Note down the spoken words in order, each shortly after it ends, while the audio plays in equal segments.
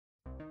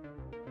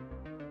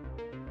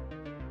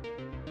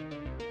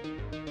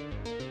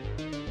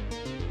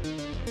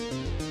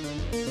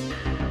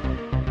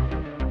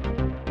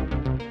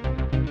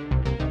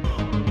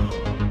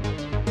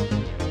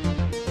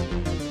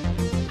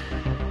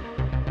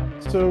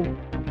So,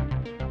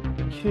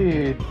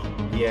 kid,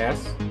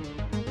 Yes.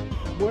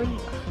 when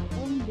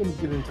are you gonna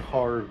get into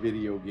horror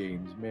video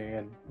games,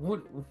 man?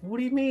 What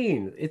do you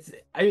mean?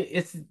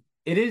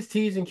 It is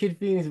Teebs and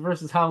KidPhoenix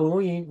versus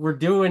Halloween. We're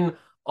doing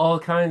all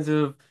kinds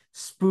of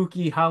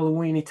spooky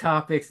Halloweeny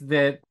topics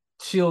that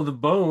chill the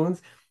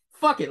bones.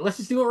 Fuck it, let's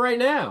just do it right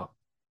now.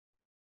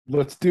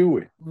 Let's do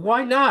it.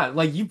 Why not?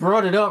 Like you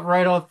brought it up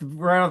right off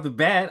the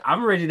bat.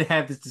 I'm ready to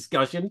have this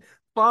discussion.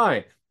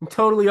 Fine. I'm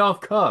totally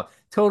off cuff,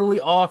 totally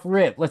off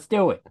rip. Let's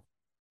do it.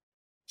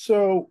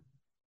 So,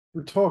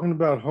 we're talking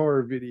about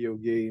horror video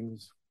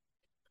games,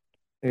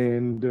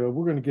 and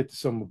we're gonna get to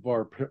some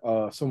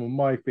of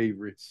my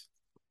favorites.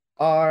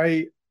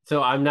 I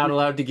So I'm not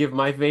allowed to give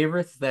my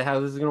favorites. Is that how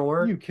this is gonna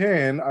work? You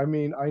can. I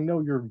mean, I know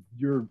you're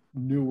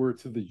newer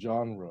to the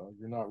genre.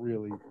 You're not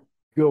really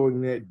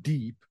going that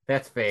deep,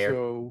 That's fair.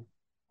 so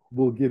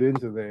we'll get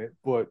into that.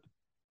 But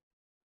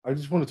I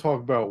just want to talk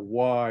about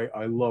why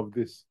I love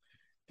these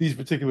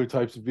particular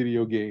types of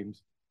video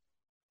games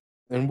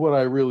and what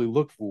I really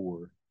look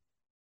for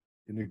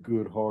in a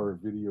good horror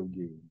video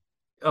game.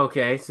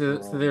 Okay, so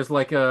Um,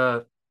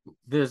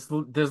 there's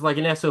there's like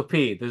an SOP.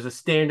 There's a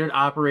standard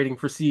operating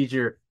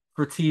procedure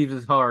for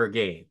Teebs' horror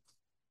game.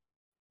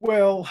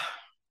 well,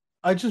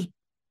 I just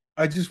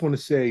I just want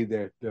to say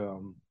that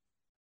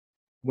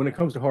when it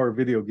comes to horror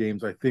video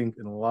games, I think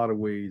in a lot of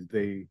ways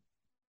they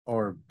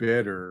are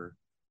better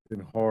than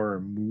horror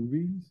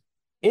movies.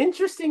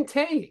 Interesting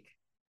take.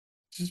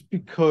 Just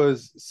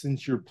because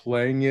since you're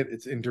playing it,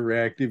 it's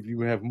interactive,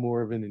 you have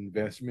more of an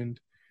investment.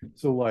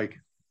 So like,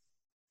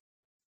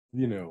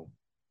 you know,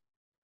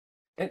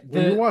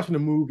 when you're The watching a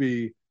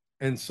movie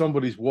and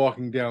somebody's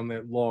walking down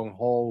that long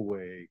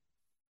hallway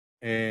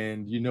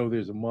and you know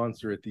there's a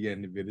monster at the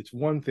end of it, it's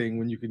one thing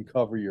when you can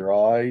cover your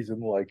eyes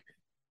and like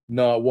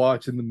not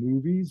watching the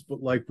movies,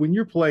 but like when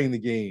you're playing the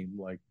game,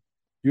 like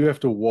you have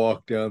to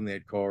walk down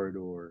that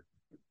corridor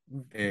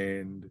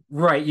and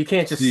right, you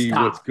can't just see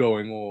what's stop.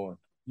 going on.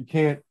 You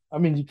can't, I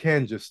mean, you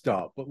can just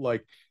stop, but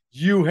like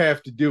you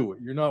have to do it.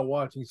 You're not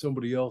watching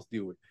somebody else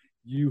do it.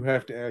 You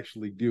have to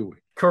actually do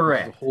it, which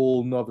is a Correct.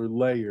 whole nother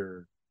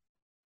layer,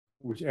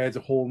 which adds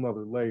a whole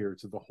nother layer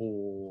to the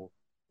whole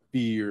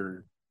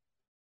fear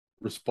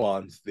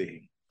response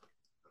thing.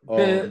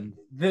 The Um,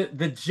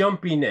 the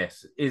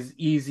jumpiness is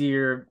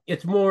easier.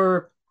 It's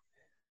more,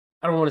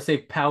 I don't want to say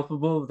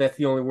palpable. That's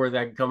the only word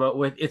that I can come up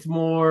with. It's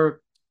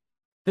more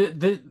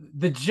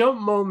the jump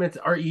moments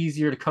are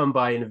easier to come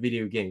by in a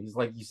video game. It's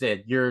like you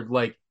said, you're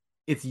like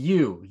it's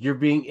you. You're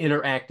being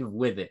interactive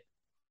with it.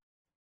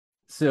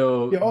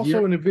 So yeah,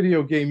 also in a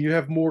video game, you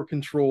have more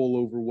control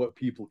over what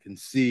people can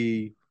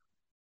see,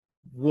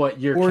 what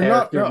your or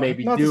not, character may not,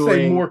 be not to say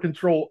doing. more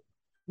control,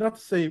 not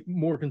to say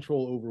more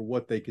control over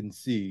what they can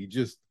see,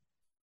 just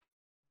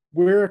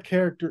where a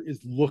character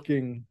is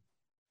looking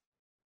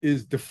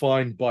is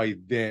defined by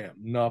them,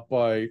 not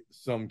by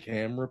some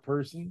camera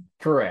person.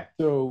 Correct.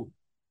 So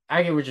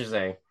I get what you're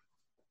saying.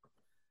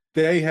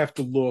 they have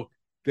to look,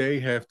 they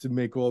have to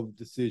make all the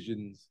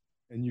decisions,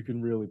 and you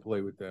can really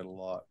play with that a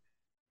lot.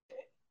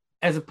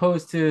 As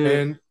opposed to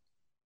And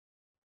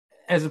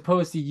I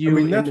you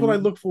mean, in that's what I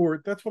the look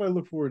for. That's what I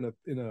look for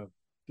in a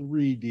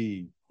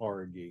 3D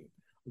horror game.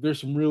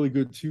 There's some really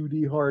good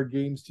 2D horror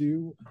games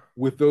too.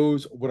 With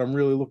those, what I'm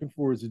really looking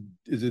for is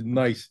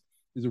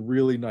a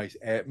really nice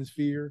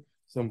atmosphere,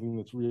 something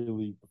that's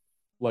really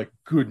like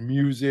good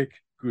music,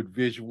 good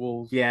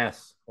visuals.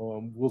 yes.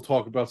 We'll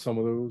talk about some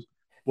of those,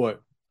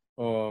 but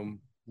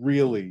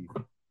really,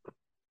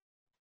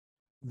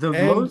 The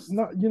and most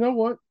not, you know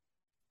what?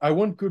 I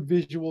want good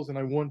visuals and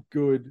I want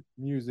good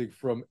music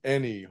from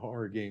any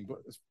horror game,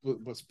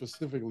 but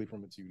specifically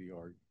from a 2D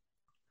horror.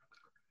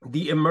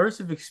 the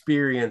immersive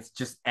experience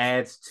just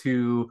adds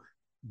to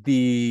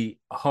the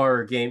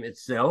horror game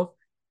itself.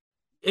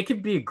 It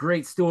could be a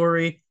great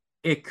story.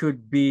 It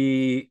could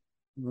be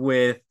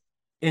with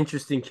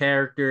interesting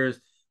characters,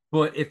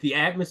 but if the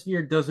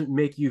atmosphere doesn't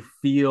make you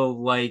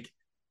feel like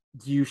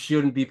you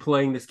shouldn't be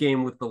playing this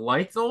game with the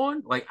lights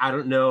on, like I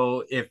don't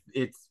know if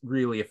it's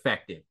really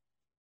effective.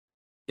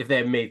 If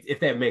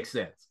that makes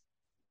sense.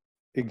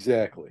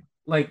 Exactly.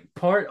 Like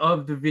part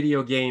of the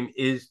video game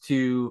is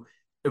to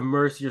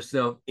immerse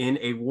yourself in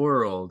a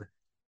world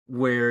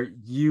where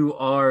you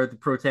are the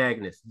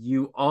protagonist.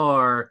 You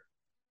are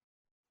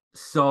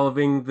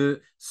solving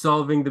the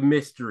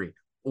mystery,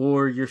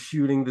 or you're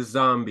shooting the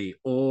zombie,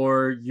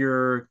 or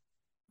you're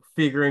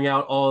figuring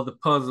out all the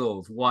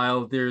puzzles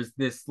while there's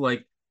this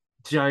like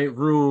giant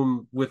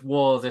room with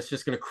walls that's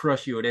just going to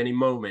crush you at any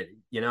moment,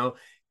 you know?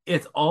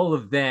 It's all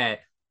of that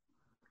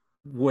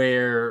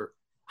where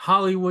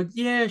Hollywood,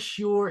 yeah,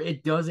 sure,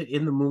 it does it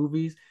in the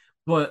movies,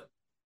 but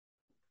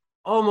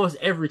almost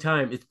every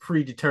time it's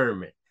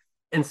predetermined.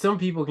 And some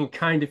people can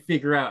kind of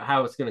figure out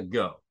how it's going to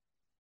go.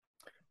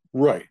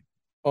 Right.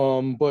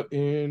 But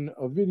in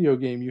a video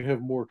game, you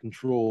have more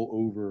control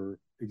over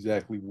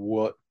exactly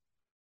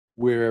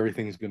where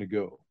everything's going to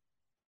go.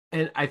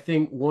 And I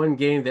think one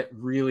game that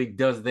really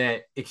does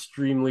that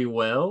extremely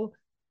well,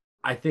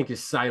 I think,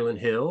 is Silent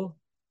Hill.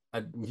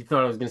 You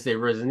thought I was going to say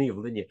Resident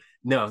Evil, didn't you?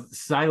 No,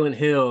 Silent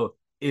Hill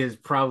is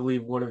probably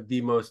one of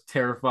the most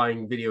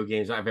terrifying video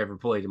games I've ever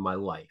played in my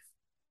life.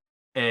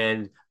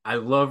 And I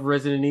love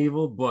Resident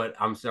Evil, but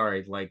I'm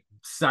sorry, like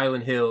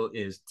Silent Hill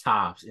is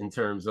tops in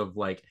terms of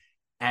like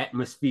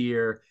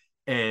atmosphere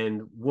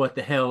and what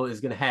the hell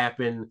is going to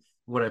happen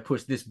when I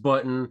push this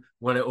button,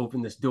 when I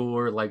open this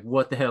door, like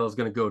what the hell is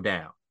going to go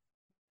down.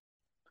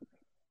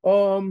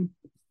 Um,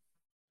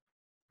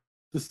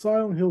 the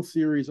Silent Hill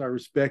series I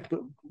respect,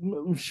 but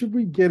should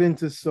we get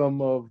into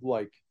some of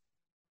like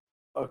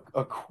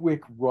a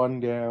quick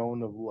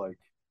rundown of like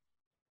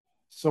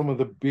some of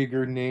the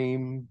bigger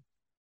name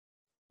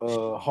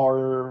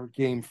horror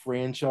game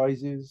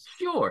franchises?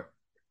 Sure.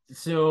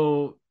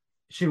 So,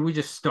 should we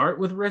just start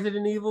with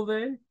Resident Evil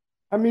then?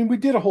 I mean, we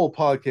did a whole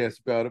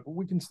podcast about it, but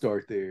we can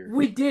start there.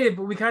 We did,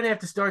 but we kind of have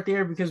to start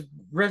there because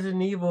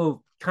Resident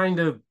Evil kind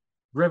of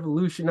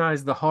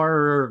revolutionized the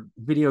horror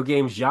video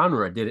game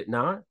genre, did it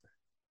not?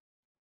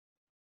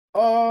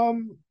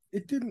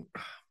 It didn't.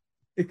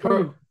 It kind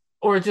of Or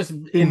or it just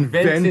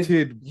invented,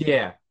 invented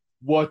yeah,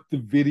 what the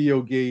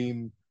video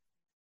game,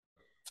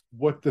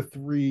 what the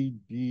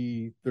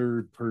 3D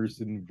third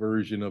person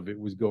version of it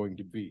was going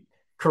to be.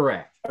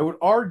 correct. I would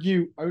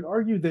argue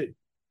that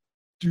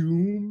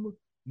Doom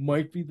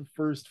might be the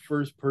first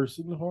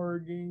person horror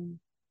game.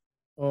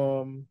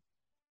 Um,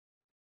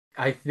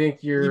 I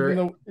think even you're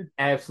though it,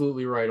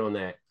 absolutely right on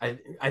that.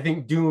 I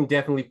think Doom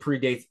definitely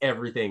predates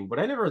everything, but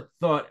I never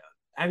thought.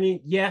 I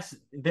mean, yes,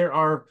 there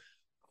are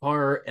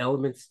horror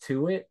elements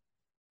to it,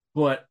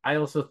 but I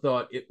also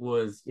thought it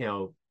was,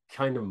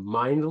 kind of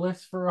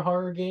mindless for a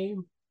horror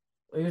game.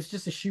 It was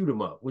just a shoot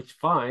 'em up, which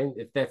fine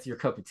if that's your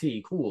cup of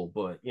tea, cool.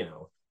 But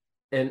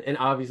and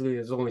obviously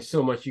there's only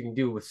so much you can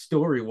do with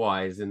story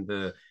wise in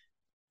the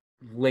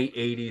late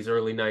 '80s,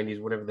 early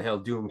 '90s, whatever the hell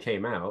Doom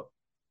came out.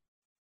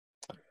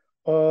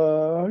 yeah,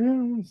 I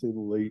want to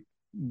say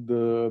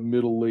the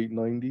middle late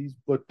 '90s,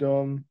 but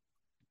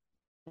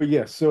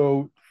yeah.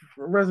 So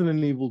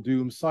Resident Evil,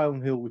 Doom,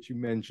 Silent Hill, which you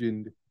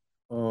mentioned.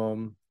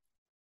 Um,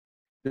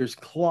 there's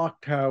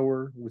Clock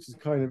Tower, which is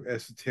kind of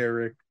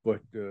esoteric,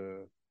 but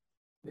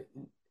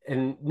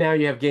And now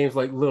you have games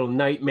like Little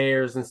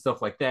Nightmares and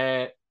stuff like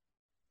that.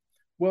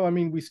 well, I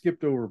mean, we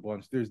skipped over a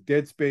bunch. There's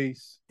Dead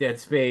Space. Dead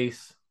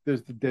Space.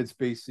 There's the Dead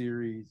Space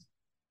series.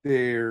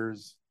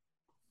 There's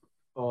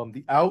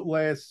the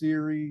Outlast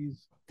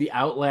series. The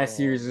Outlast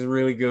series is Um,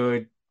 really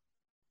good.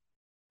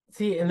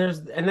 See, and that's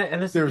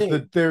the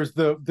thing.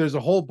 there's a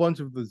whole bunch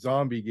of the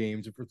zombie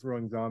games. If we're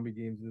throwing zombie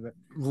games into that,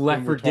 Left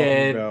then we're for talking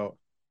Dead, about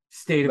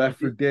State of Left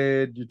for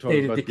Dead. You're talking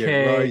State of about Dead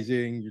Decay.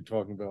 Rising. You're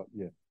talking about,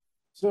 yeah.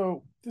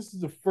 So this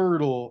is a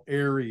fertile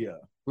area,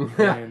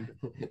 and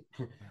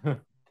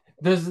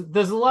There's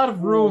a lot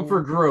of room for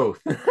oh, growth.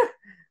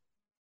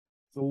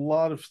 it's a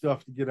lot of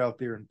stuff to get out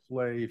there and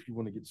play if you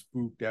want to get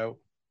spooked out.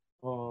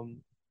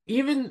 Um,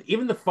 Even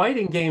the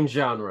fighting game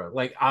genre,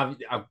 like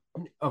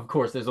of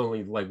course there's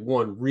only like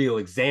one real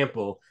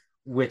example,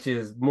 which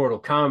is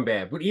Mortal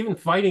Kombat, but even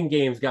fighting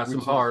games got some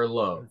which is horror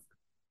love.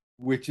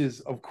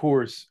 of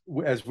course,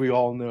 as we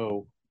all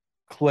know,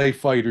 Clay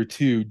Fighter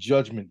 2,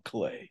 Judgment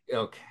Clay.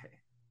 Okay,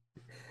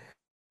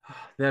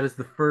 that is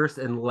the first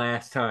and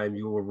last time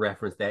you will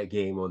reference that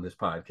game on this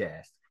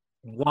podcast.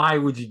 Why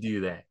would you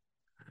do that?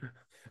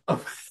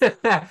 Of,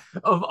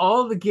 of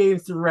all the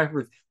games to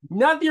reference,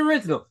 not the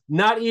original,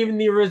 not even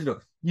the original,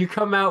 you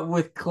come out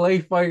with Clay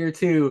Fighter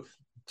 2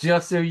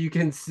 just so you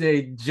can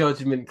say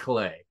Judgment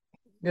Clay.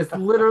 That's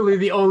literally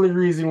the only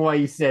reason why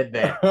you said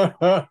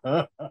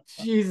that.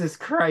 Jesus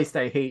Christ,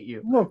 I hate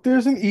you. Look,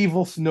 there's an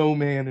evil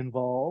snowman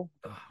involved.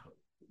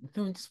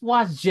 Just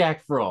watch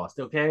Jack Frost,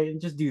 okay?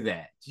 And just do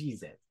that.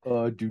 Jesus.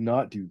 Do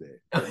not do that.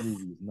 That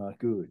movie is not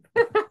good.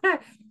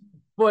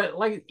 But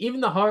like even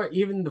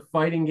the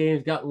fighting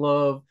games got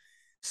love.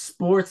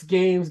 Sports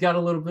games got a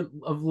little bit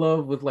of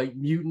love with like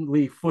Mutant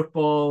League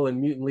football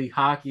and Mutant League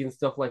hockey and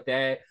stuff like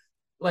that.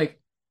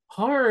 Like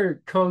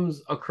horror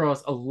comes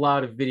across a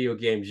lot of video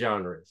game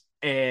genres,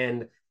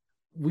 and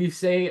we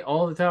say it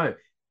all the time.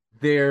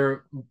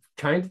 They're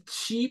kind of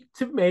cheap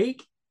to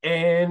make,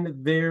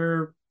 and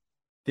they're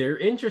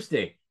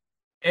interesting.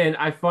 And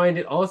I find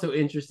it also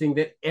interesting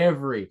that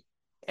every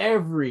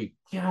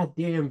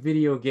goddamn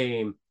video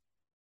game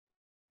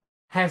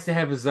has to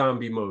have a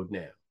zombie mode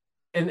now.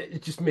 And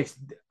it just makes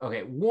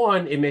okay.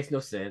 One, it makes no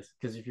sense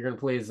because if you're gonna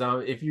play a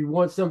zombie, if you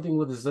want something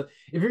with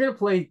if you're gonna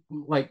play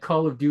like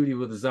Call of Duty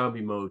with a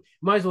zombie mode,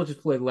 might as well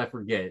just play Left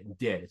 4 Dead.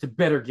 It's a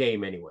better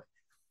game anyway.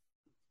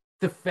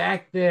 The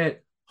fact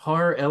that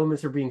horror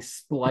elements are being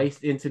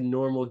spliced into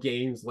normal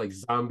games like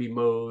zombie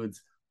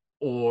modes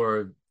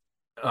or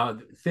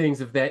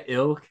things of that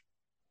ilk,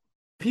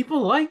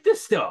 people like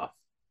this stuff.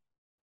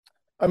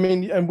 I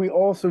mean, and we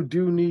also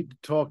do need to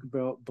talk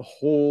about the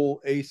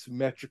whole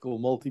asymmetrical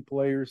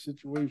multiplayer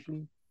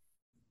situation.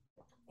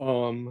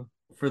 Um,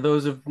 For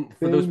those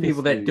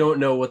people that Famously, don't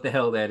know what the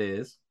hell that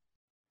is.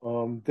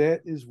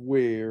 that is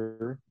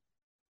where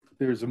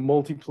there's a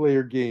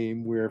multiplayer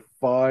game where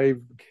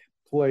five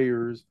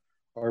players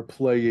are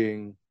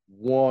playing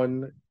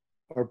one,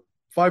 are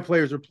five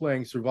players are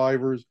playing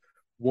survivors.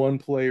 One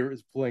player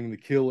is playing the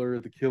killer.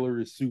 The killer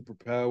is super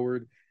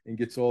powered and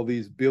gets all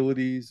these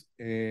abilities,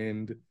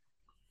 and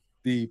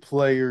the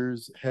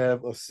players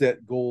have a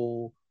set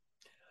goal.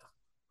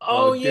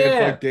 Oh Dead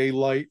by yeah,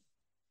 Daylight,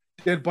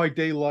 Dead by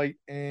Daylight,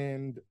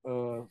 and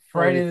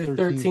Friday the Friday the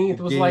 13th. The 13th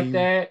was like game,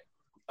 that.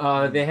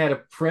 They yeah, had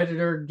a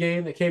Predator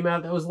game that came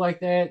out that was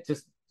like that.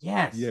 Just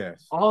yes,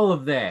 yes, all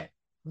of that.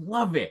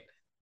 Love it.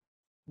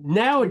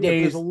 so yeah.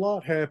 There's a Nowadays,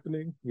 lot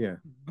happening. Yeah,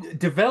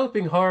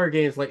 developing horror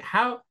games, like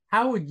how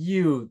would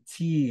you,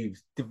 Teebs,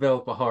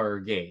 develop a horror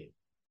game?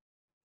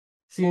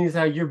 Seeing as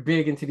how you're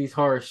big into these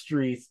horror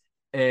streets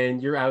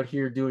and you're out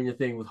here doing your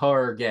thing with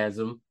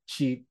Horrorgasm,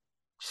 cheap,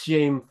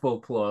 shameful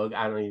plug.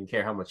 I don't even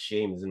care how much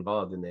shame is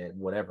involved in that.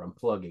 Whatever, I'm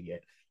plugging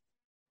it.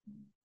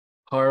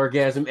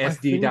 I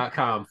think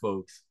HorrorgasmSD.com,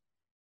 folks.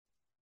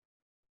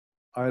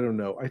 I don't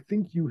know. I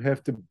think you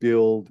have to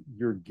build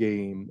your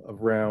game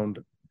around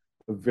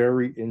a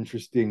very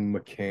interesting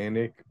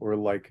mechanic or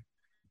like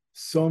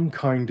some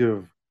kind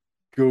of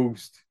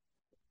ghost.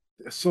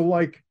 So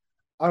like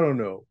I don't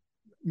know,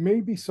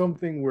 maybe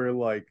something where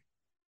like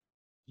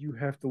you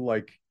have to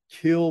like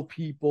kill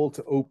people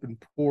to open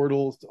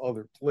portals to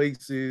other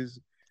places,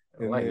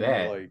 I and like then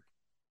that. like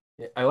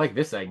I like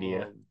this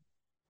idea. um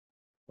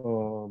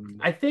um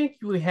I think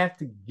we have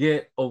to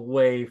get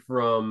away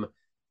from,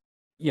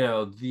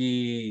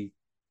 the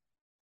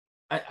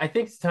I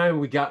think it's time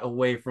we got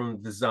away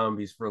from the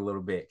zombies for a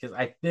little bit because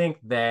I think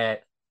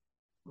that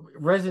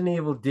Resident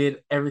Evil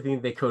did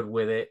everything they could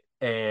with it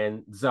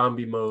and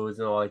zombie modes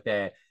and all like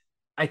that.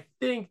 I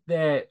think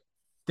that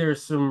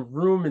there's some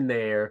room in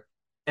there,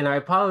 and I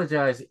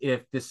apologize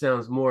if this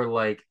sounds more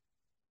like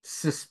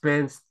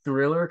suspense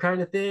thriller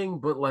kind of thing,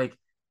 but like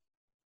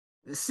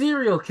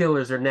serial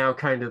killers are now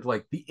kind of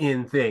like the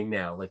in thing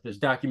now. Like there's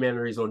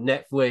documentaries on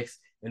Netflix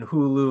and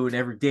Hulu and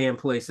every damn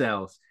place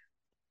else.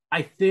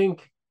 I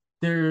think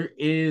there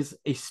is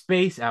a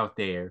space out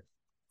there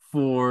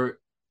for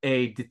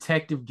a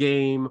detective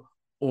game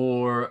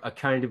or a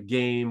kind of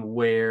game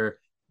where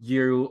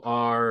you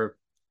are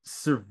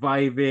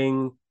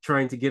surviving,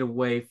 trying to get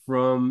away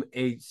from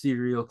a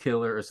serial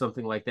killer or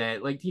something like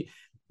that. Like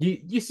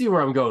you see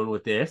where I'm going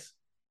with this.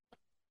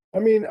 I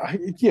mean,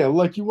 yeah,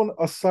 like you want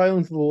a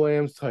Silence of the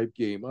Lambs type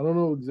game. I don't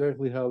know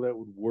exactly how that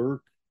would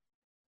work.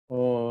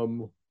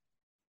 Um,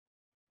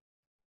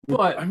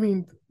 But I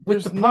mean,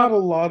 with the there's not a pop,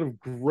 lot of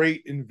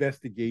great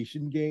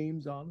investigation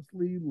games,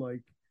 honestly.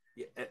 Like,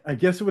 I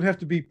guess it would have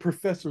to be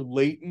Professor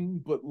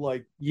Layton, but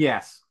like,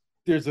 yes,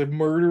 there's a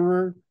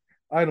murderer.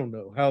 I don't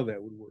know how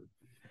that would work.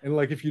 And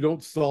like, if you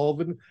don't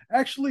solve it,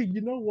 actually,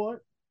 you know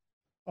what?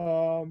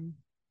 Um,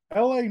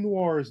 LA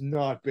Noir is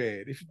not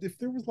bad. If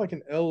there was like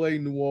an LA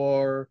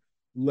Noir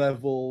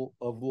level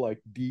of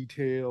like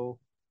detail,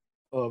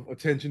 of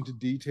attention to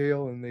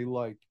detail, and they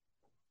like,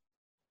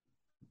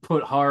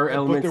 put horror but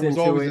elements there was into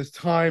always it. this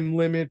time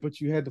limit, but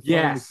you had to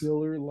find the Yes,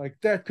 killer. Like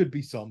that could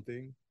be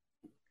something.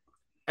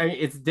 I mean,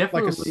 it's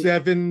Like a definitely.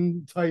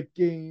 seven type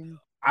game.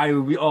 I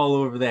would be all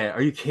over that.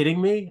 Are you kidding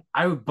me?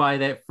 I would buy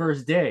that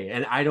first day.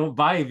 And I don't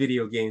buy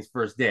video games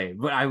first day,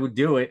 but I would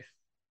do it.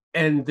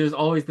 And there's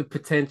always the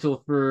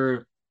potential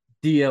for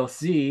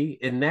DLC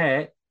in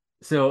that.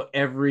 So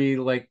every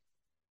like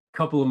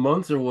couple of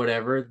months or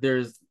whatever,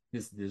 there's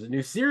a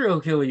new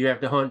serial killer you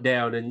have to hunt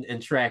down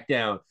and track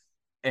down.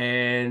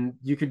 And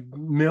you could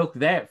milk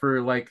that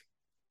for like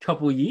a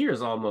couple of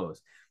years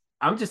almost.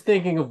 I'm just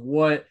thinking of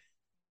what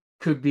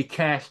could be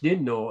cashed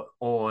in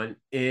on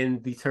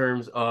in the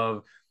terms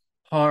of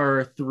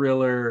horror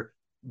thriller,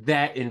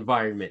 that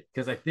environment,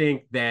 because I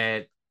think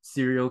that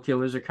serial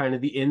killers are kind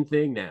of the in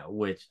thing now,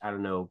 which I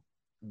don't know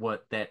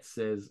what that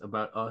says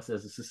about us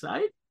as a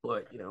society,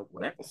 but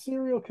whatever.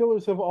 Serial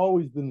killers have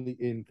always been the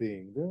in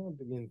thing. They're not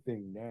the in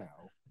thing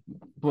now.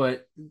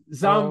 But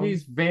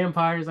zombies, Um,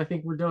 vampires, I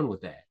think we're done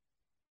with that.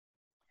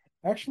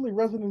 Actually,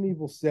 Resident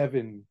Evil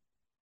 7,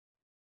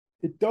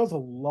 it does a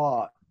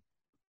lot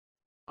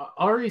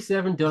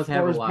RE7 as does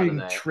have far a as lot of being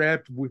that.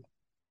 trapped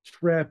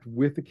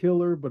with a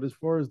killer, but as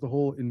far as the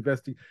whole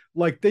investing,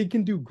 like they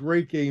can do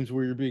great games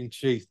where you're being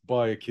chased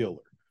by a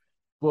killer,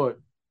 but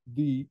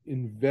the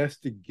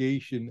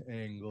investigation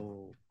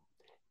angle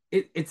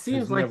It has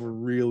seems like never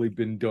really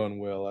been done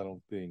well, I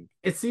don't think.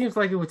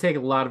 it would take a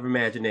lot of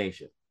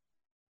imagination.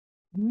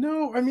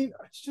 No, I mean,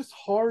 it's just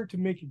hard to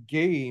make a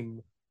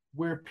game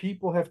where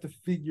people have to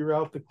figure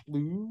out the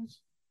clues,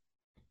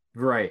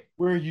 Right.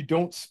 where you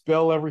don't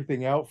spell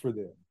everything out for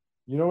them.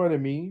 You know what I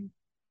mean?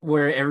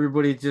 Where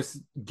everybody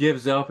just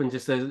gives up and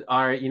just says,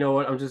 "All right, you know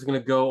what? I'm just gonna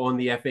go on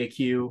the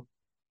FAQ."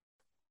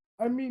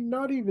 I mean,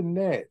 not even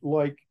that.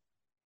 Like,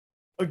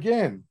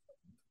 again,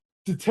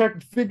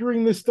 detect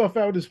figuring this stuff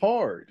out is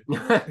hard,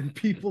 and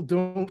people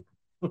don't.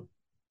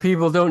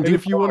 People don't And do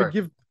if you want to horror.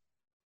 give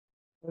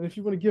and if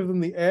you want to give them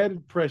the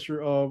added pressure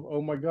of,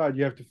 oh my God,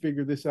 you have to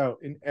figure this out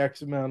in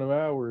X amount of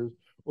hours,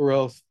 or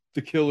else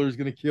the killer is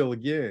going to kill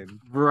again.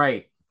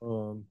 Right.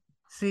 Um,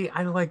 See,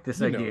 I like this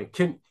you idea. know,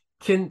 Can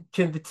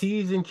the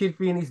Teebs and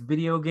KidPhoenix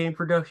video game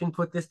production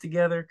put this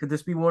together? Could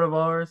this be one of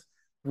ours?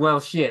 Well,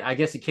 shit. I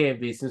guess it can't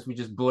be since we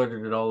just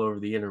blurted it all over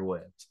the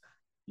interwebs.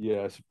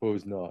 Yeah, I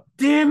suppose not.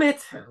 Damn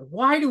it!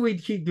 Why do we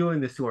keep doing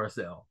this to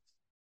ourselves?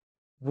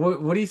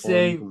 What do you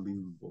say?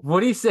 Unbelievable.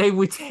 What do you say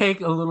we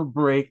take a little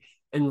break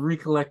and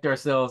recollect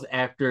ourselves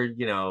after,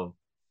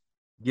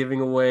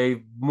 giving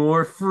away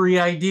more free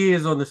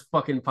ideas on this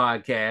fucking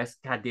podcast?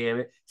 God damn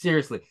it.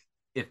 Seriously,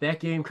 if that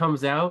game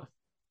comes out,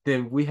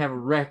 then we have a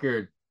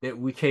record that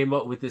we came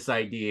up with this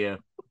idea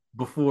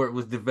before it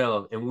was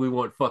developed and we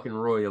want fucking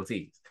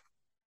royalties.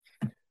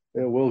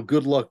 Yeah, well,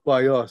 good luck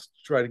by us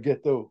to try to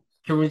get those.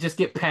 Can we just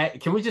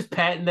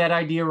patent that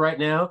idea right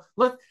now?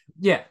 Let's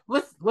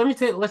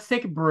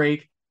take a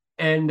break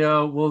and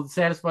we'll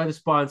satisfy the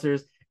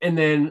sponsors and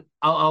then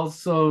I'll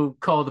also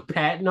call the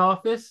patent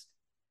office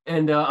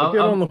and I'll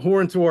get on the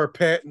horn to our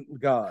patent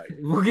guy.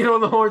 we'll get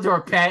on the horn to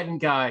our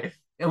patent guy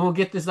and we'll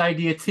get this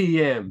idea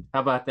TM. How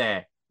about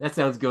that? That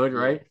sounds good, Yeah.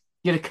 right?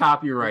 Get it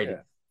copyrighted.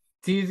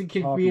 Yeah. Teebs and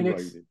Kid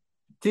Phoenix. Copyrighted.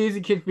 Teebs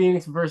and Kid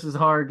Phoenix versus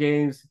horror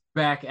games.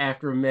 Back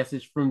after a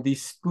message from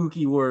these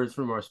spooky words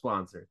from our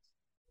sponsors.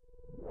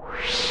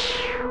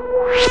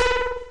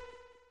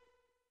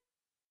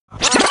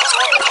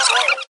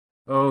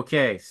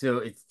 Okay, so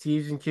it's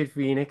Teebs and Kid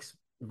Phoenix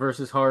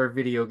versus horror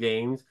video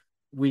games.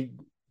 We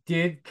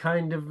did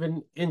kind of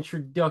an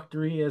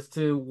introductory as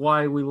to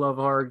why we love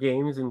horror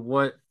games and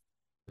what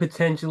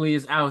potentially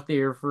is out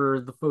there for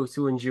the folks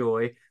who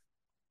enjoy.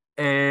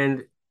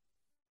 And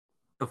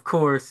of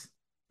course,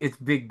 it's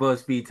big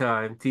BuzzFeed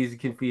time. Teebs and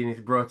Kid Phoenix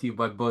brought to you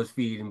by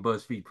BuzzFeed and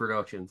BuzzFeed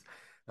Productions.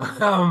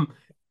 Um,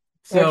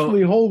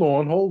 Actually, so hold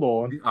on, hold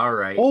on. all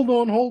right, Hold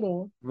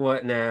on.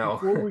 what now?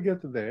 Before we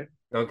get to that,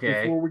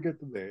 Okay,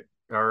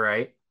 all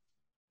right.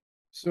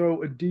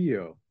 So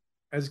Adio,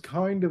 as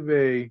kind of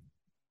a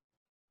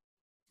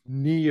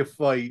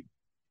neophyte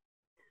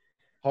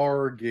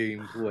horror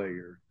game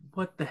player,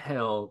 What the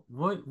hell?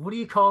 What are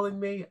you calling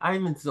me?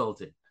 I'm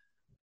insulted.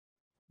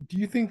 do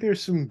you think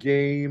there's some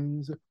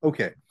games?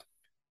 Okay,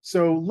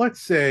 so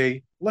let's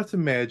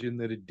imagine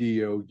that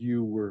Adio,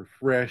 you were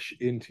fresh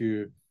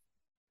into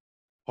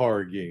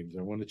horror games.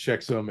 I want to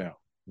check some out.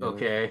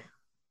 Okay.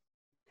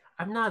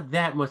 I'm not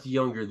that much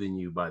younger than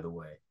you, by the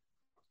way.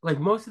 Like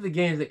most of the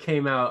games that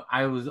came out,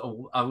 I was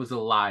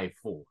alive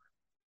for.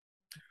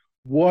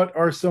 What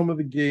are some of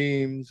the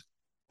games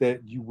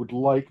that you would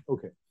like?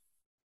 Okay,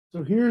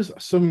 so here's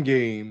some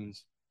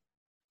games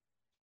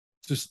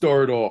to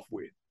start off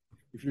with.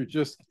 If you're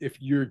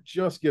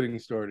just getting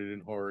started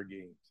in horror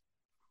games,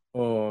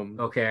 um,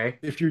 Okay.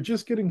 if you're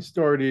just getting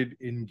started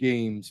in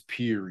games,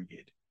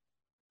 period,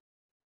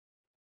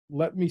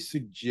 let me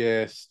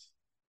suggest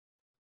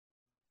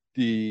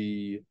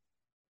the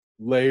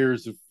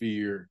Layers of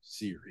Fear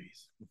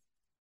series.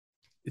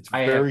 It's I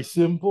have very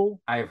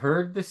simple. I've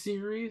heard the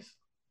series.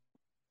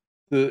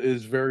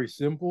 Is very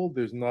simple.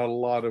 There's not a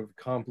lot of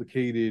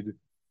complicated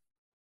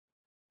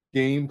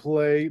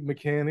gameplay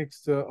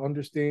mechanics to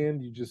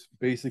understand. You just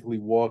basically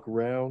walk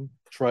around,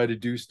 try to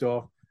do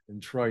stuff,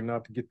 and try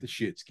not to get the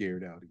shit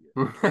scared out of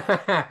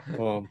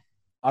you.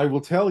 I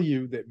will tell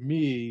you that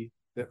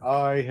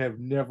I have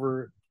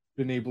never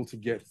been able to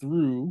get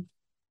through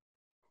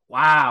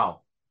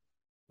Wow.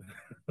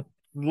 the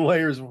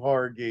layers of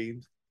horror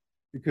games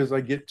because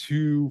I get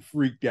too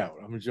freaked out.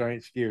 I'm a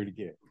giant scaredy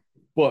cat,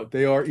 but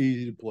they are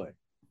easy to play.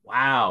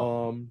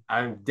 Wow. Um,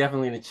 I'm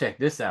definitely gonna check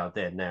this out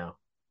then now.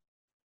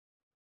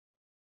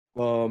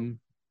 um,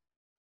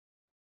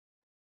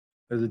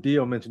 as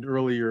Adele mentioned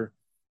earlier,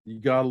 you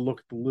got to look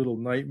at the Little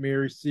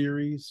Nightmares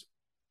series.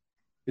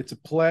 It's a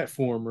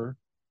platformer,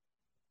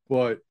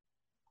 but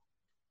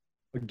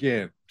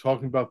again,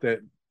 talking about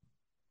that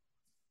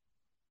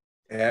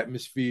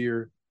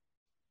atmosphere,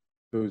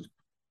 those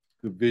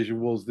the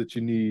visuals that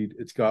you need,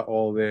 it's got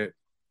all that.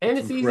 And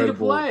It's it's easy to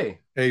incredible. play.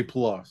 A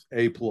plus,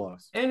 A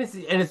plus, And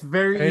it's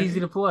very easy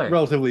and to play.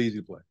 relatively easy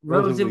to play.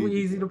 Relatively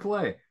easy to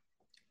play.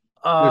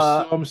 There's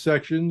Uh some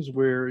sections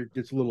where it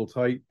gets a little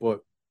tight,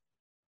 but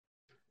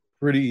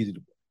pretty easy to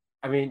play.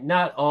 I mean,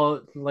 not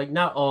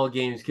all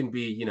games can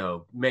be,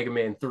 Mega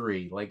Man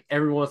 3. Like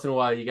every once in a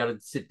while you gotta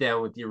sit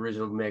down with the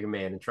original Mega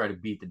Man and try to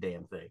beat the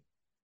damn thing.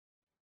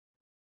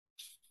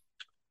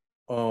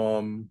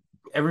 Um,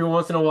 Every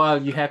once in a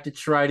while you have to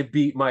try to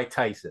beat Mike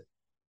Tyson.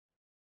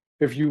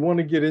 if you want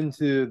to get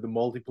into the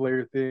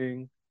multiplayer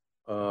thing,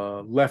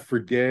 Left 4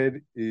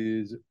 Dead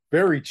is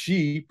very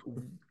cheap,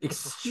 like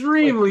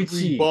Extremely three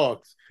cheap.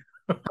 bucks.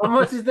 How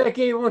much is that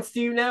game on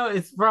Steam now?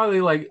 It's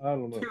probably like I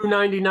don't know.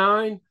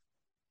 $2.99.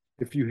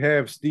 If you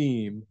have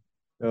Steam,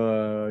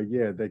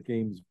 yeah, that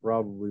game's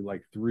probably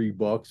like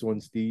 $3 on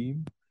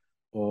Steam.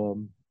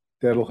 Um,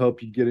 that'll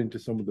help you get into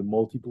some of the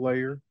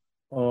multiplayer.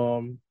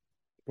 Um,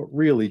 but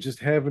really, just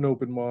have an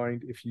open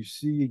mind. If you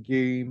see a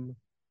game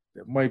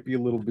that might be a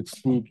little bit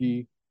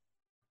spooky,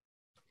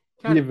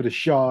 Gotta give it a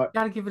shot.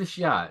 gotta give it a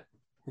shot.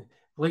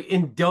 Like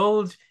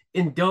indulge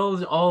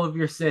all of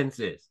your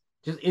senses.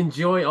 Just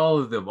enjoy all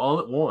of them all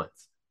at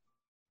once.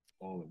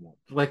 All at once.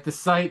 Like the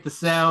sight, the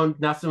sound,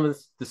 not so much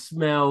the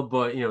smell,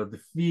 but the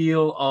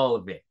feel, all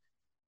of it.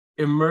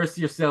 Immerse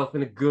yourself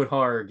in a good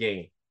horror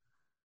game.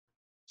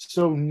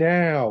 So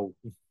now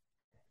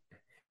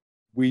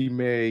we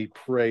may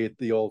pray at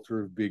the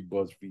altar of Big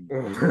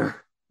BuzzFeed.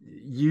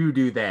 You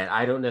do that.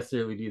 I don't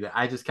necessarily do that.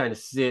 I just kind of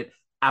sit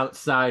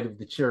outside of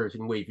the church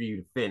and wait for you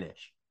to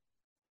finish.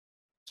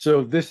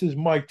 So this is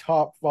my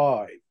top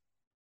five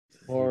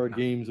horror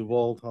games of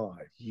all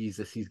time.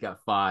 Jesus, he's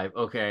got five.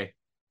 Okay.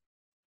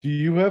 Do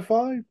you have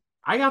five?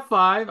 I got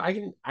five.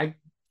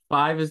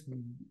 Five is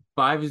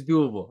five is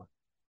doable.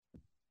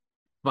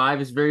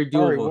 Five is very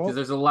All right, doable because well,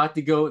 there's a lot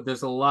to go,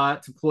 there's a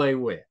lot to play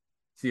with.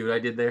 See what I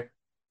did there?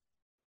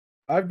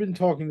 I've been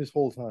talking this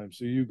whole time,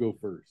 so you go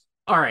first.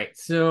 All right.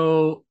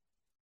 So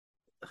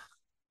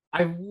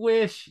I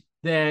wish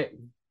that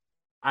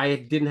I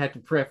didn't have to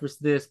preface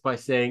this by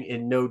saying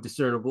in no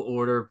discernible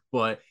order,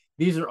 but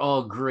these are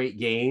all great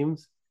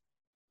games.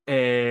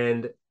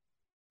 And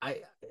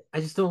I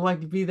I just don't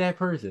like to be that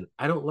person.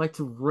 I don't like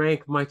to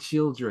rank my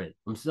children.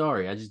 I'm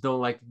sorry. I just don't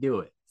like to do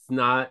it.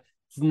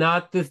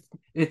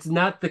 It's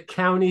not the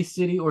county,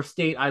 city, or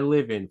state I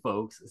live in,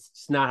 folks. It's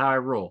just not how I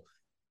roll.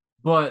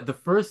 But the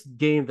first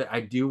game that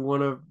I do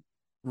want to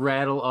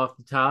rattle off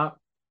the top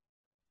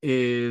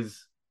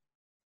is,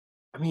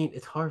 I mean,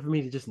 it's hard for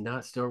me to just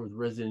not start with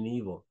Resident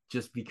Evil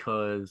just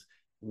because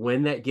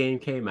when that game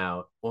came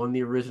out on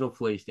the original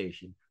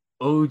PlayStation,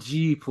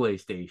 OG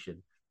PlayStation,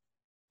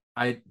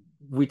 I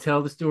we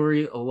tell the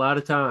story a lot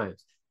of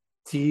times.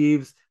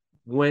 Teebs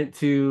went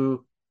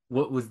to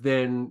what was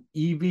then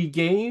EB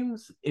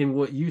Games in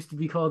what used to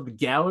be called the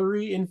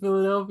Gallery in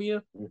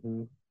Philadelphia.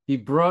 Mm-hmm. He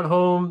brought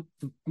home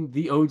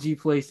the OG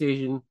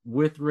PlayStation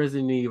with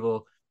Resident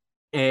Evil,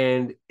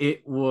 and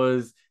it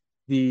was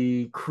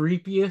the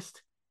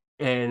creepiest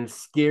and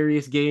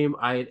scariest game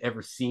I had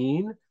ever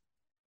seen.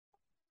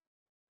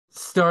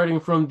 Starting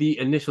from the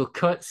initial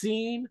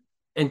cutscene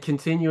and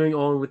continuing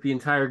on with the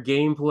entire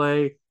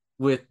gameplay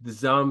with the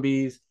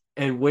zombies.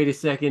 And wait a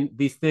second,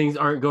 these things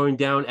aren't going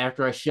down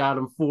after I shot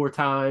them 4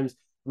 times.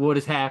 What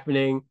is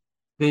happening?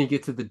 Then you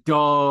get to the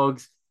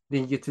dogs,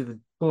 then you get to the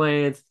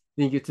plants,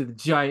 then you get to the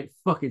giant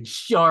fucking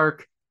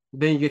shark,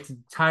 then you get to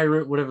the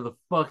tyrant, whatever the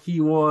fuck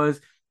he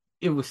was.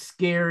 It was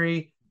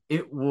scary.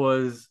 It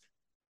was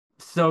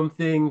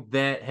something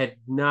that had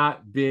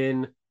not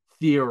been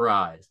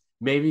theorized.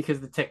 Maybe because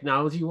the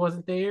technology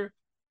wasn't there,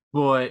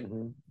 but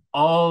Mm-hmm.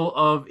 all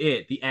of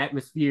it, the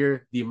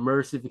atmosphere, the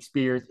immersive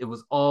experience, it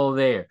was all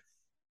there.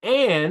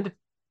 And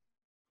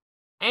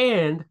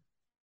and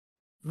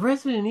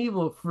Resident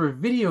Evil for a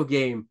video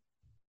game,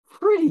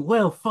 pretty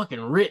well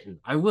fucking written.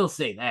 I will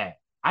say that.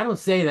 I don't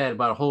say that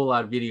about a whole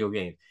lot of video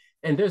games.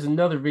 And there's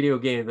another video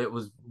game that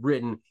was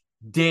written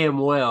damn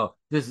well.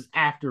 This is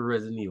after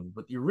Resident Evil,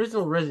 but the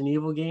original Resident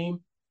Evil game,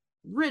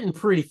 written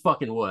pretty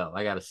fucking well,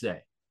 I gotta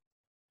say.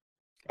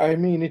 I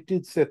mean, it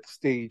did set the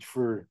stage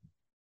for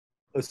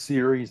a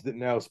series that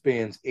now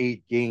spans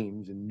 8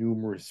 games and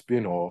numerous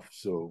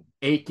spin-offs. So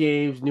 8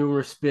 games,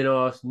 numerous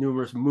spin-offs,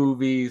 numerous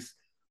movies,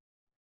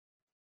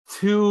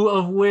 two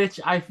of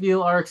which I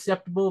feel are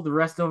acceptable. The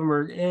rest of them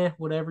are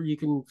whatever. You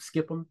can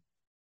skip them.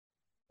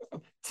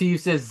 T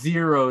says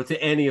zero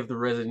to any of the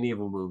Resident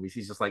Evil movies.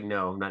 He's just like,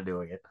 no, I'm not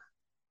doing it.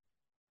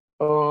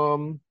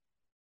 um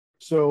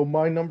so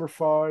my number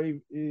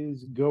five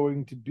is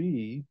going to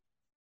be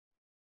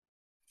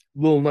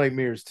Little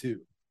Nightmares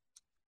 2.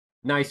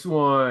 Nice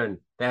one.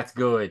 That's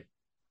good.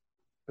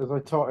 As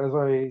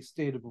I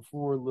stated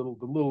before, the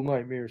Little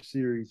Nightmare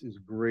series is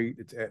great.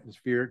 It's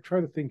atmospheric.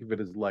 Try to think of it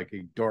as like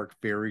a dark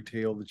fairy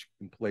tale that you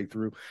can play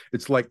through.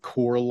 It's like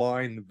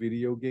Coraline, the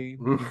video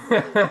game.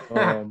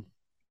 Um,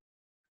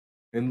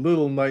 and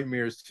Little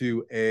Nightmares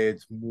 2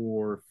 adds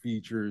more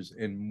features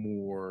and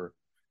more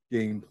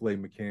gameplay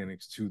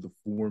mechanics to the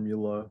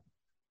formula.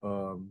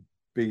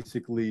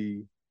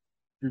 Basically,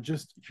 you're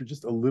just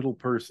a little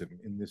person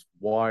in this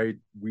wide,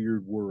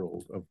 weird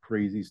world of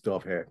crazy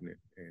stuff happening,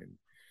 and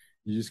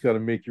you just got to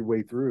make your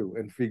way through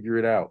and figure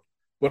it out.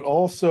 But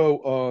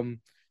also,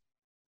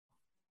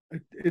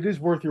 it is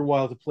worth your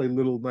while to play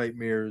Little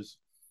Nightmares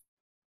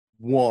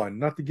 1.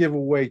 Not to give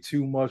away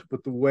too much,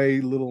 but the way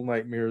Little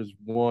Nightmares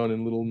 1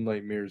 and Little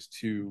Nightmares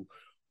 2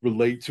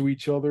 relate to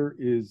each other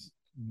is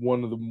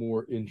one of the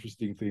more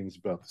interesting things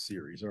about the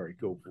series. All right,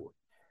 go for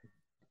it.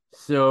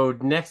 So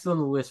next on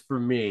the list for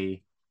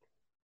me,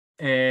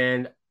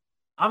 and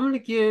I'm gonna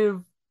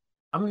give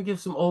I'm gonna give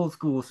some old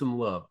school some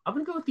love. I'm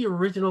gonna go with the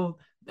original.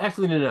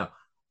 Actually, no.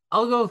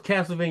 I'll go with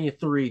Castlevania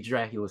 3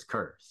 Dracula's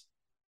Curse.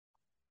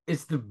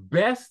 It's the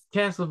best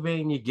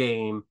Castlevania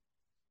game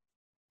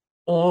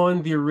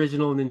on the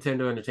original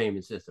Nintendo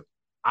Entertainment System.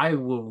 I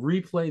will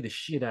replay the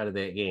shit out of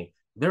that game.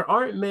 There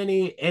aren't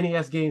many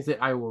NES games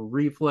that I will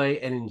replay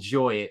and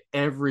enjoy it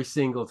every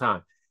single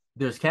time.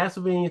 There's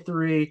Castlevania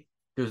 3,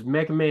 there's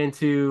Mega Man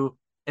 2,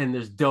 and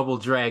there's Double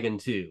Dragon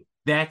 2.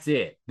 That's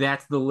it.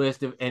 That's the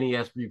list of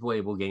NES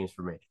replayable games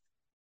for me.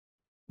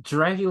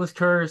 Dracula's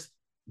Curse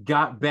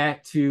got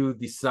back to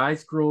the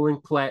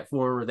side-scrolling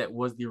platformer that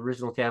was the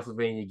original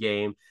Castlevania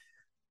game.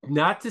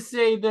 Not to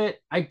say that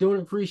I don't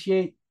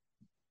appreciate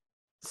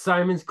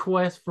Simon's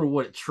Quest for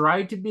what it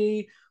tried to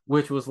be,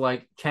 which was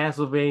like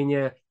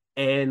Castlevania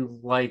and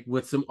like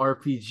with some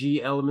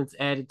RPG elements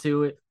added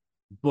to it.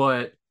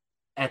 But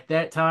at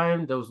that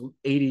time, that was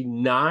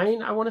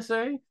 89, I want to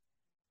say.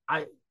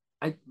 I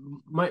I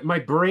my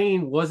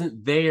brain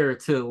wasn't there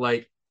to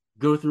like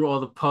go through all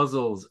the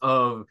puzzles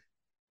of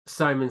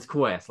Simon's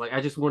Quest. Like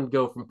I just wanted to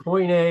go from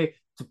point A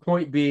to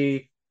point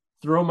B,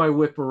 throw my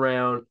whip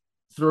around,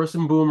 throw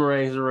some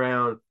boomerangs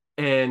around,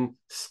 and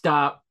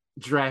stop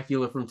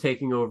Dracula from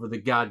taking over the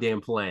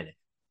goddamn planet.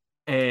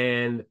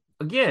 And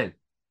again,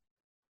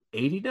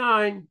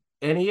 89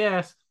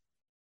 NES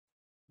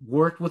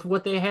worked with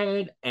what they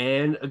had.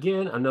 And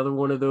again, another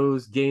one of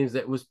those games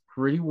that was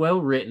pretty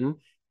well written,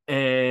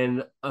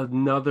 and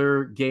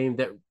another game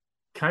that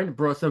kind of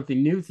brought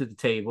something new to the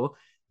table.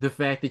 The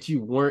fact that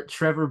you weren't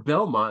Trevor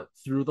Belmont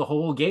through the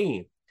whole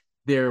game.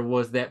 There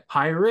was that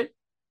pirate,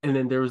 and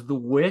then there was the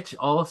witch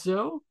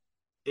also.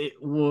 It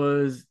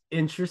was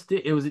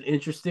interesting. It was an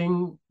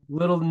interesting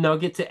little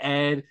nugget to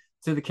add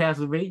to the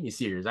Castlevania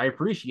series. I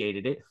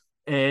appreciated it.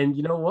 And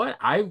you know what?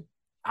 I'm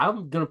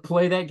gonna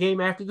play that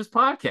game after this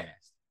podcast.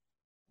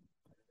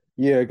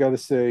 Yeah, I gotta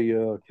say,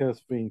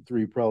 Castlevania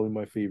 3 probably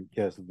my favorite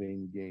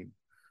Castlevania game.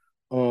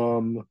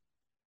 Um,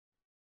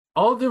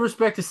 All due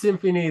respect to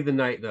Symphony of the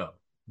Night, though.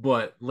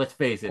 But let's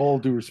face it, all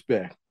due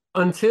respect.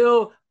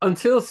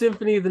 until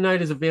Symphony of the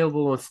Night is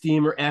available on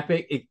Steam or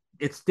Epic,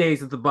 it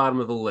stays at the bottom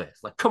of the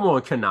list. Like, come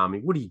on,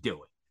 Konami, what are you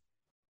doing?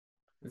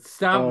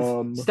 Stop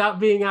Um, stop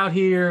being out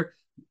here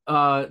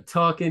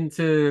talking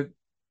to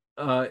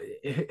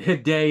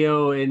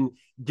Hideo and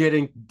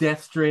getting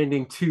Death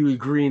Stranding 2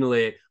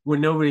 greenlit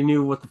when nobody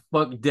knew what the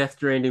fuck Death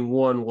Stranding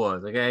 1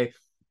 was, okay?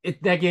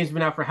 That game's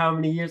been out for how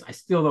many years? I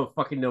still don't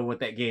fucking know what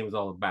that game is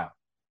all about.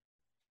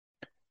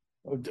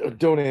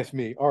 don't ask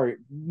me. All right,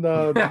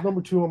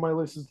 number two on my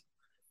list is,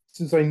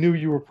 since I knew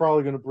you were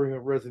probably going to bring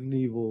up Resident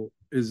Evil,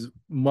 is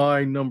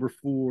my number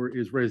four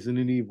is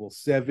Resident Evil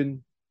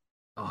 7.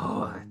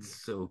 Oh, Um,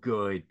 that's so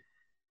good.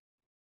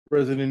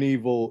 Resident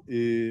Evil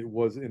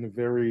was in a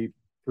very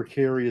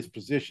precarious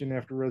position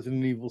after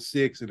Resident Evil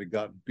 6, and it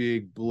got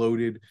big,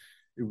 bloated.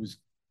 It was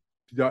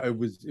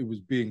it was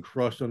being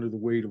crushed under the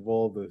weight of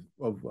all the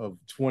of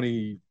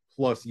 20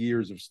 plus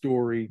years of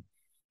story.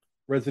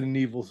 Resident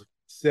Evil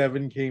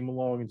 7 came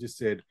along and just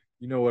said,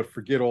 you know what,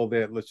 forget all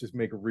that. Let's just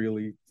make a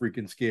really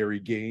freaking scary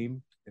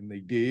game. And they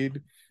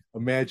did.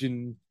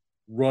 Imagine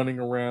running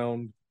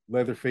around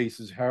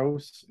Leatherface's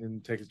house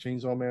in Texas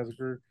Chainsaw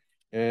Massacre.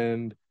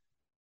 And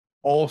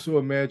also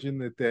imagine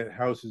that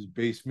house's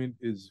basement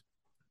is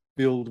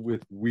filled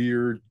with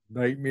weird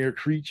nightmare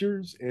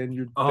creatures.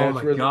 And Oh that's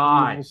my Resident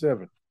god. Evil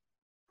 7.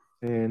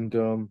 And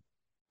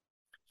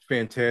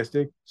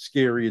fantastic,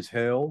 scary as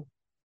hell.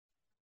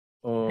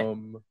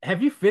 Um,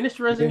 Have you finished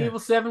Resident yeah, Evil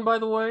 7, by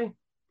the way?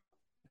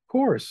 of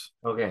course.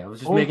 Okay, I was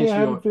just Only making thing I sure.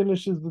 haven't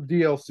finished is the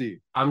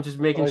DLC. I'm just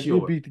making I did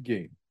sure. beat the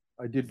game.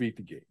 I did beat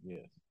the game.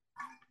 Yeah.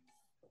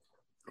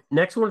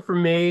 Next one for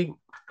me,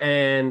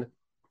 and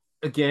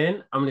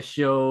again, I'm going to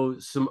show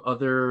some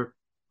other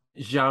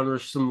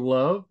genres some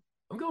love.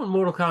 I'm going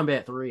Mortal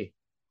Kombat 3.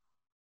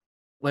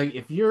 Like,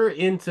 if you're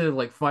into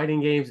like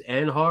fighting games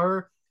and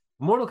horror,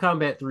 Mortal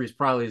Kombat 3 is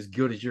probably as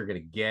good as you're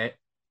going to get.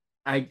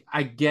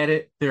 I get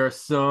it. There are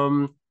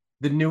some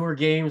the newer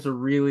games are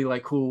really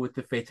like cool with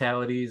the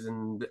fatalities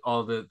and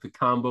all the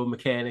combo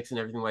mechanics and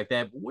everything like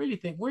that. But where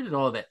did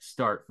all that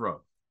start from?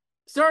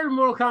 Started in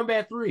Mortal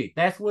Kombat 3.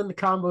 That's when the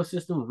combo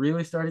system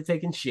really started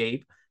taking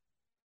shape.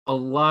 A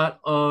lot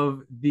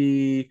of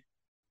the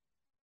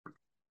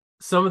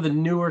some of the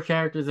newer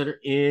characters that are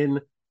in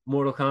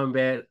Mortal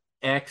Kombat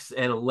X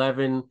and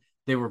 11,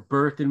 they were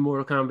birthed in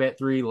Mortal Kombat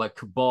 3, like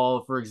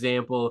Cabal, for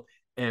example,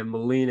 and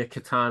Melina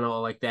Katana,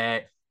 all like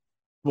that.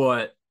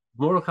 But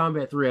Mortal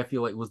Kombat 3, I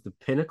feel like, was the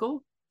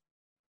pinnacle.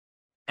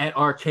 At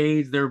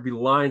arcades, there would be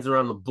lines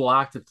around the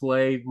block to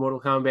play Mortal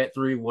Kombat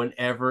 3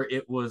 whenever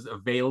it was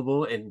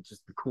available, and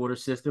just the quarter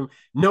system.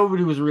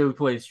 Nobody was really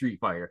playing Street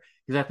Fighter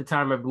because at the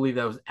time, I believe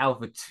that was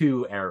Alpha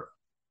 2 era.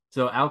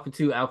 So Alpha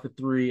 2, Alpha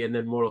 3, and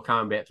then Mortal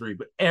Kombat 3.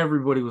 But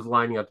everybody was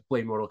lining up to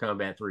play Mortal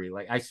Kombat 3.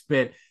 Like, I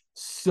spent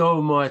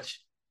so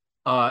much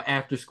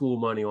after school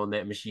money on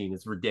that machine.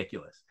 It's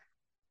ridiculous.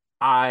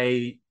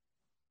 I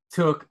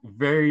took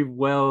very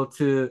well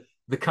to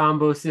the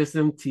combo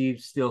system.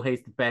 Teebs still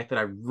hates the fact that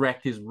I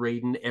wrecked his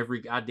Raiden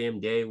every goddamn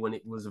day when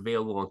it was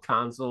available on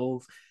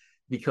consoles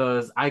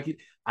because I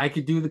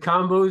could do the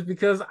combos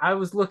because I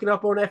was looking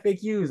up on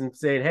FAQs and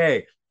saying,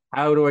 hey,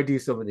 how do I do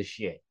some of this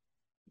shit?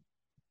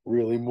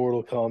 Really,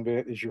 Mortal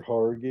Kombat is your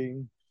horror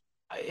game?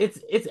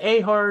 It's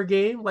a horror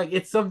game. Like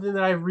it's something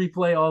that I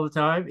replay all the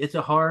time. It's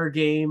a horror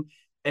game,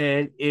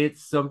 and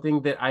it's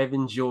something that I've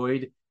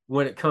enjoyed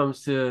when it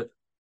comes to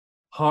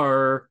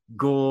horror,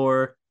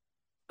 gore,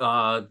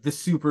 the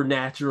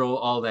supernatural,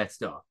 all that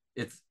stuff.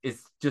 It's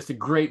just a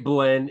great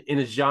blend in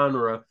a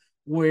genre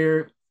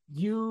where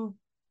you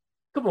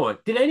come on.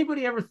 Did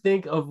anybody ever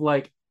think of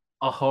like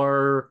a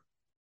horror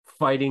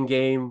fighting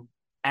game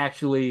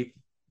actually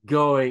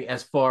going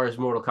as far as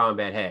Mortal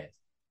Kombat has?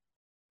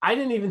 I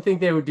didn't even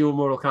think they would do a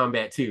Mortal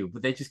Kombat 2,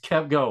 but they just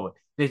kept going.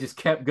 They just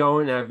kept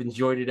going, and I've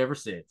enjoyed it ever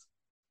since.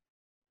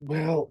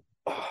 Well,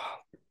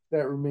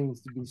 that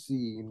remains to be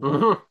seen.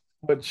 Mhm.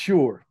 But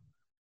sure.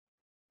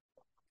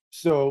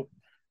 So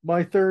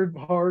my third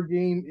horror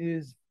game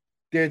is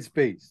Dead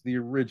Space, the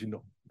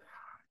original.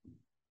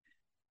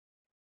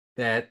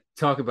 That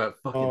talk about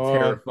fucking Uh,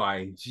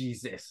 terrifying.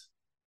 Jesus.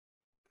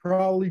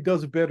 Probably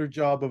does a better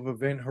job of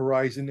Event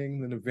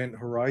Horizoning than Event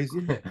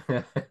Horizon.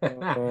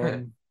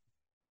 Um,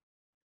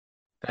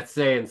 That's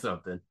saying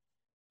something.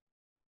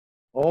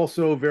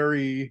 Also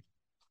very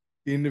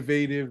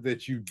innovative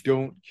that you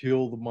don't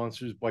kill the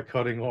monsters by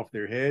cutting off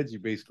their heads. You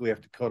basically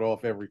have to cut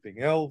off everything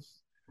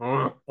else,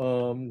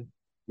 Mm.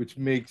 which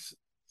makes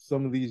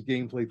some of these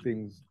gameplay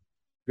things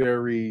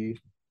very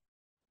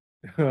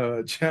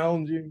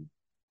challenging.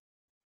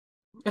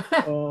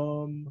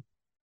 Um,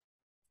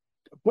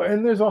 but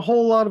and there's a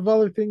whole lot of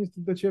other things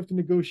that you have to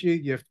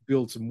negotiate. You have to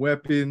build some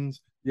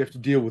weapons. You have to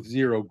deal with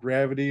zero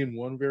gravity in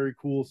one very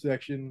cool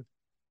section.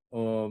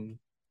 Um,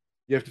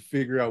 you have to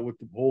figure out what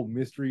the whole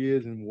mystery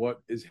is and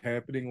what is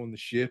happening on the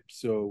ship.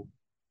 So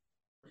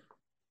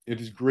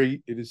it is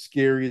great. It is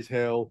scary as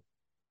hell.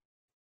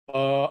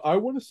 I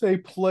want to say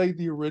play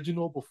the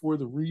original before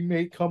the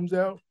remake comes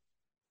out.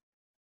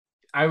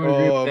 I would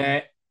agree with Um,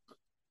 that.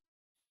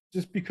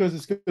 just because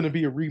it's going to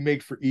be a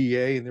remake for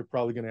EA, and they're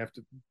probably going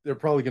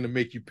to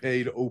make you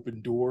pay to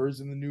open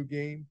doors in the new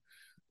game.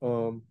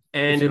 If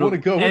And you want to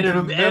go and into the it'll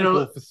and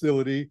medical it'll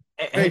facility,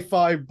 pay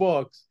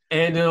 $5.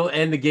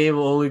 and the game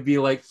will only be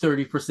like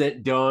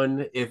 30%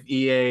 done if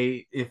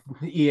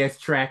EA's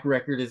track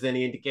record is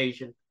any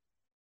indication.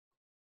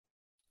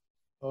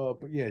 But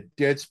yeah,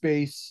 Dead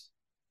Space,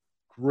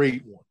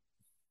 great one.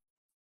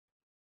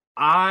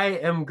 I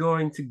am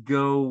going to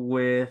go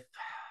with,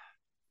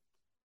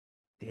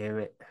 damn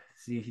it.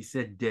 See, he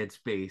said Dead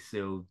Space,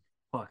 so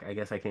fuck, I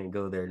guess I can't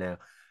go there now.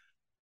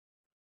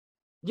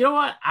 You know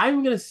what?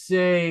 I'm gonna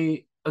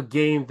say a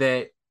game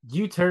that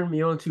you turned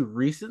me on to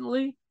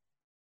recently,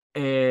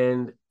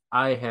 and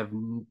I have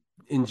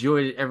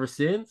enjoyed it ever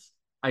since.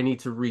 I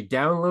need to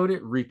re-download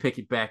it, re-pick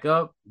it back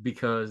up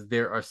because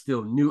there are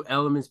still new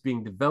elements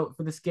being developed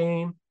for this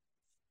game.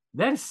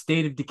 That is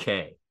State of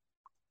Decay.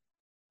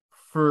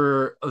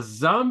 For a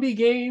zombie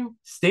game,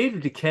 State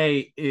of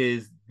Decay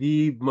is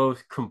the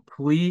most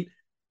complete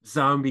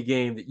zombie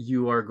game that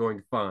you are going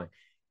to find.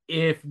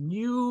 If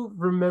you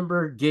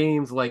remember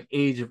games like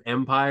Age of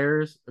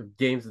Empires, or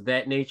games of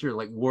that nature,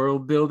 like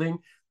world building,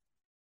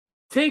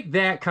 take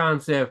that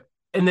concept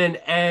and then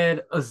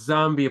add a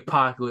zombie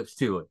apocalypse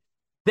to it.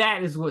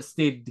 That is what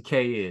State of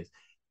Decay is.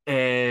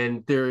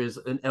 And there is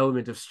an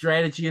element of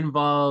strategy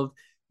involved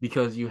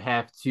because you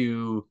have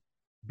to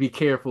be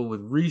careful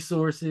with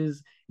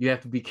resources, you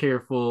have to be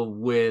careful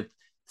with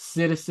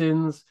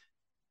citizens,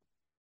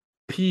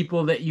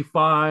 people that you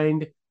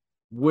find,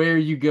 where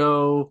you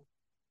go,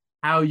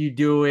 how you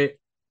do it,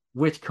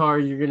 which car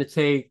you're going to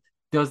take.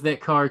 Does that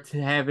car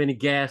have any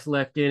gas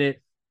left in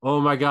it? Oh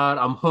my God,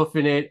 I'm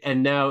hoofing it.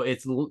 And now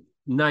it's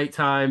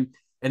nighttime.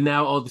 And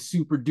now all the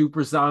super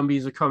duper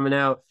zombies are coming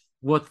out.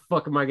 What the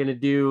fuck am I going to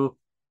do?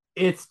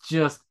 It's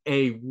just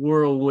a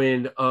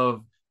whirlwind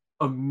of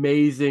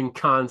amazing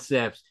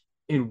concepts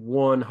in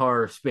one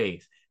horror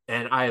space.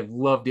 And I have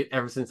loved it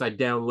ever since I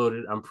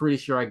downloaded it. I'm pretty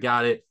sure I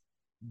got it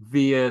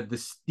via the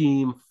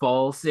Steam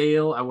fall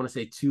sale. I want to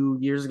say 2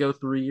 years ago,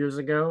 3 years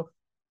ago.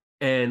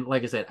 And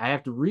like I said, I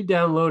have to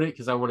re-download it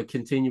because I want to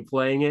continue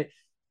playing it.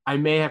 I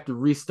may have to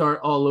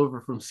restart all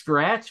over from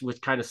scratch,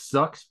 which kind of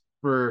sucks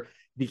for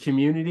the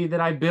community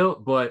that I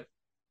built. But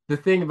the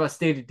thing about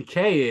State of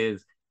Decay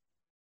is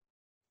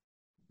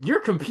your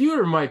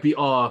computer might be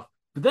off,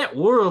 but that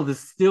world is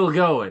still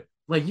going.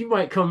 Like you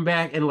might come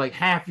back and like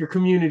half your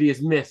community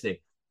is missing,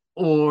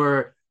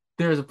 or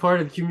there's a part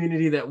of the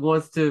community that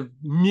wants to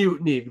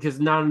mutiny because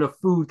not enough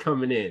food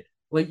coming in.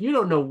 Like you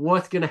don't know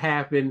what's gonna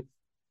happen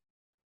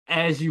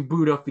as you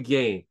boot up the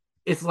game.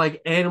 It's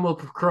like Animal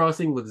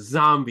Crossing with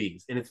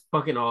zombies, and it's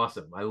fucking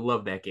awesome. I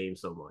love that game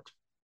so much.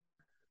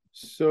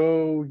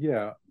 So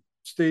yeah,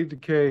 State of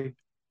Decay.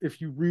 If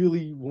you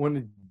really want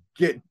to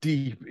get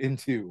deep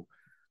into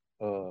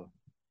uh,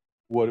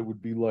 what it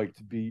would be like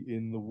to be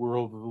in the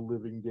world of the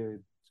living dead,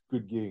 it's a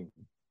good game.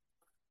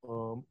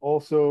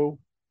 Also,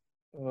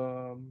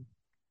 um,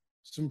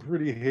 some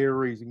pretty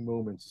hair-raising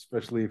moments,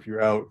 especially if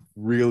you're out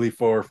really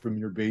far from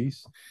your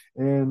base,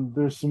 and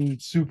there's some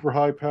super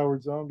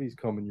high-powered zombies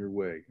coming your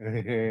way,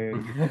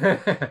 and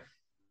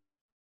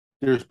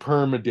there's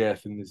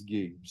permadeath in this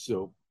game.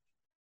 So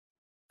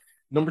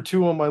number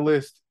two on my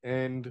list,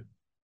 and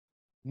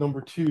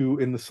number two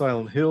in the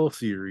Silent Hill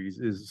series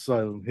is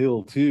Silent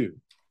Hill 2.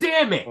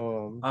 Damn it!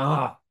 Um,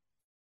 Ah,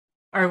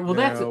 all right. Well,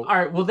 that's all Now,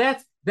 right. Well,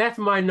 that's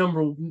my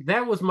number.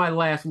 That was my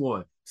last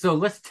one. So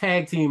let's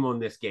tag team on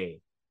this game.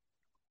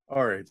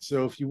 all right.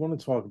 So if you want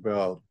to talk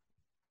about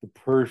the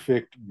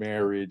perfect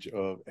marriage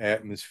of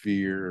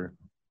atmosphere,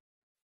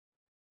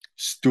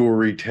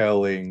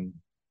 storytelling,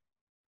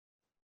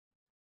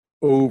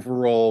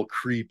 overall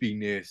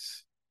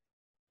creepiness,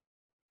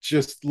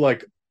 just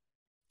like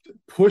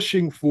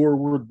pushing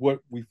forward what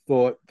we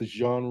thought the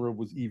genre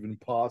was even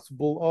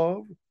possible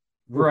of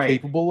or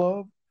Right. capable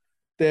of,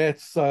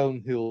 That's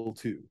Silent Hill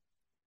 2.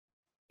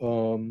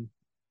 Um,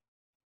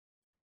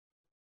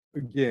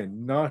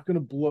 again, not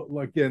gonna blow.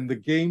 Again, the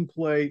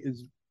gameplay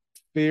is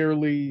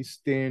fairly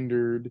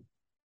standard,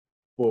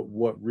 but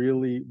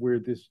where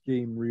this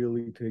game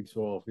really takes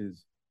off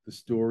is the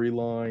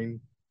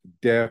storyline, the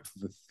depth,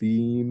 the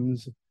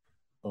themes,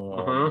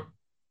 Uh-huh. um,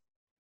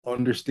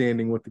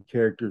 understanding what the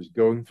character is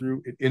going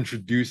through. It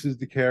introduces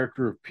the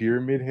character of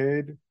Pyramid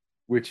Head,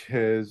 which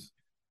has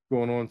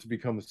gone on to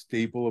become a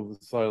staple of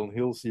the Silent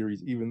Hill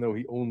series, even though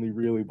he only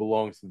really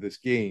belongs to this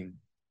game.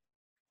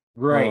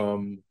 Right.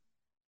 Um,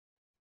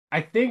 I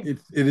think it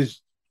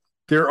is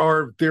there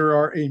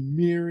are a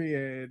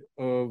myriad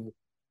of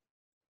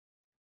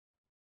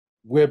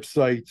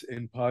websites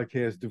and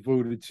podcasts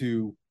devoted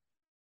to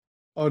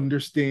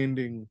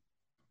understanding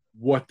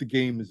what the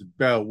game is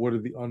about, what are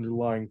the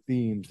underlying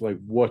themes, like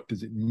what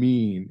does it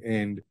mean,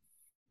 and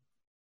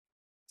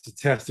it's a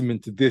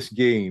testament to this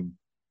game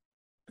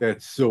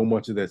that so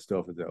much of that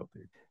stuff is out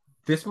there.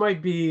 this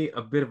might be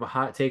a bit of a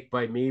hot take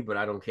by me, but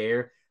I don't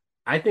care.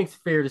 I think it's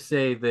fair to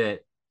say that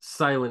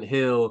Silent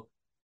Hill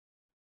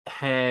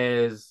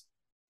has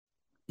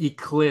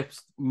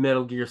eclipsed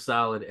Metal Gear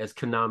Solid as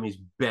Konami's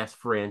best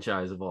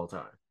franchise of all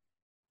time.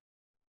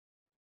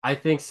 I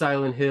think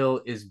Silent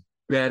Hill is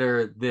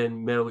better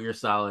than Metal Gear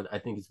Solid. I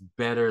think it's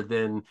better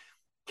than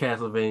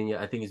Castlevania.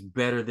 I think it's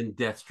better than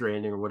Death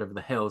Stranding or whatever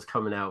the hell is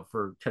coming out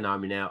for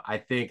Konami now. I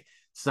think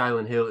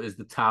Silent Hill is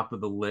the top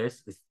of the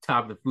list. It's the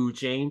top of the food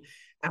chain.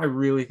 I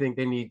really think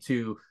they need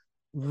to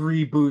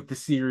reboot the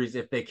series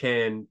if they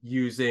can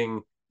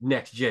using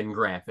next gen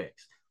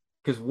graphics.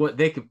 Because what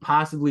they could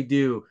possibly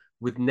do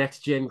with next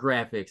gen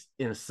graphics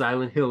in a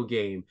Silent Hill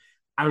game,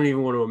 I don't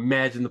even want to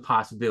imagine the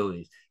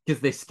possibilities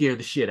because they scare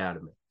the shit out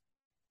of me.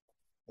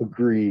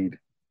 Agreed.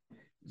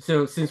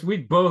 So since we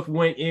both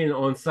went in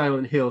on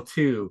Silent Hill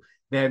 2,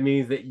 that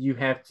means that you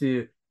have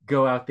to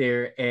go out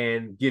there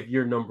and give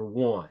your number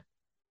one.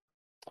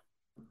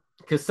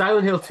 Because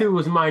Silent Hill 2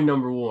 was my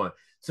number one.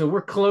 So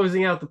we're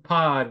closing out the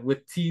pod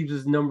with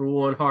Teebs' number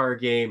one horror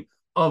game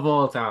of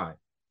all time.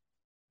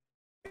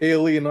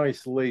 Alien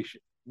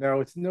Isolation. Now,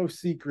 it's no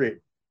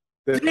secret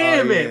that I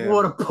Damn it,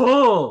 what a am,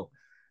 pull!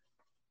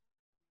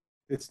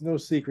 it's no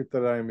secret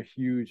that I am a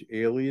huge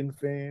Alien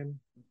fan,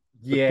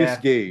 but Yeah,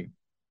 this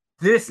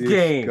this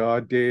game,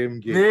 goddamn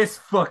game, this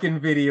fucking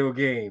video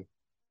game.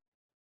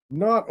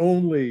 not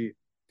only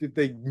did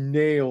they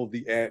nail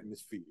the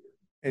atmosphere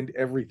and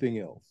everything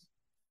else,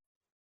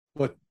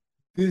 but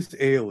this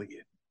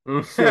alien.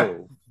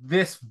 So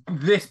this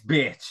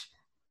bitch.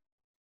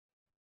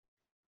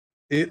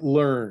 it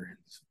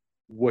learns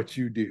what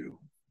you do.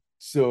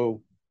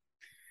 So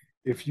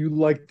if you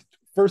like,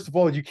 first of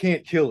all, you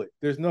can't kill it.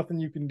 There's nothing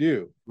you can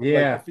do. Like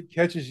Yeah. if it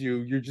catches you,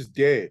 you're just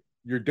dead.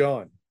 You're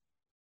done.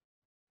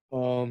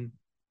 Um,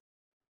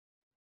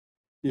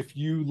 if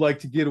you like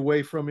to get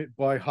away from it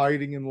by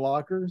hiding in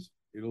lockers,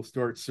 it'll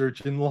start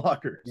searching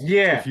lockers.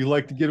 Yeah. If you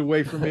like to get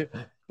away from it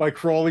by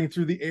crawling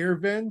through the air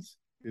vents,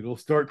 it'll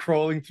start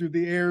crawling through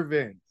the air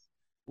vents.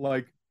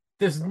 Like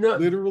there's no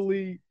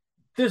literally,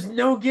 there's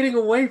no getting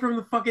away from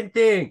the fucking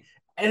thing.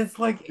 And it's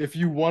like if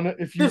you wanna,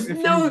 there's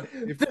no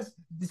if there's,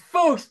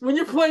 folks, when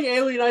you're playing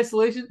Alien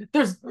Isolation,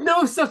 there's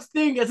no such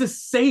thing as a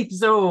safe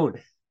zone.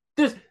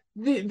 There's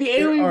the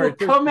there alien all will right,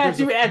 come at there's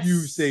a you at few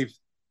safe.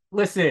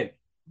 listen,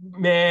 No,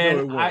 man,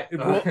 it won't. It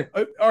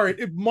will. All right,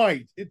 it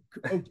might. It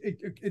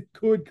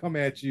could come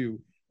at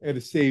you at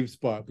a save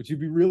spot, but you'd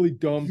be really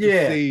dumb to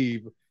yeah,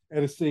 save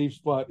at a save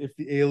spot if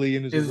the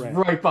alien is is around.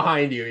 right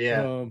behind you.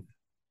 Yeah. Um,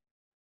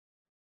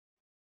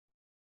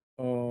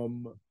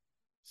 um,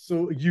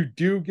 so you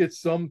do get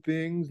some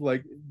things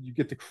like you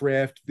get to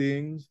craft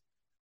things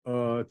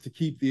to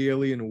keep the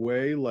alien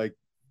away. Like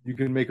you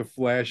can make a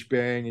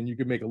flashbang and you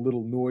can make a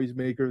little noise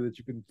maker that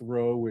you can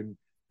throw and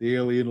the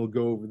alien will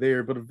go over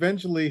there. But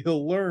eventually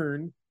he'll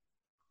learn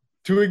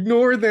to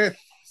ignore that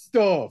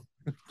stuff.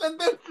 And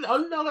that's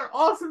another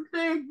awesome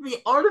thing. The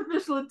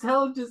artificial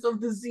intelligence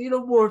of the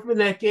xenomorph in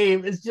that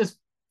game is just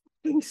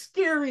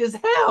scary as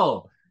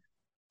hell.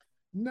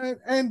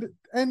 And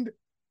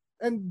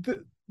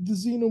the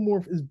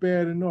xenomorph is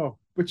bad enough,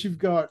 but you've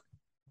got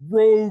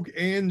rogue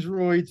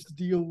androids to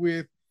deal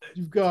with.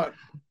 You've got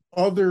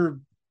other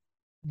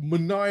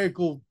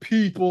maniacal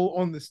people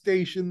on the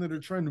station that are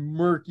trying to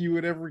murk you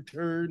at every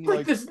turn. Like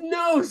Like there's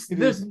no it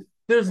is.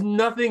 there's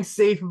nothing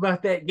safe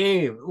about that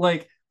game.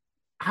 Like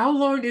how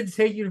long did it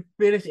take you to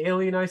finish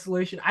Alien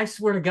Isolation? I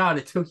swear to God,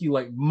 it took you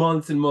like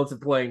months and months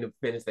of playing to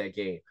finish that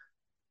game.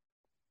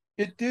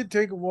 It did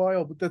take a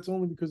while, but that's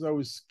only because I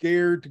was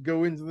scared to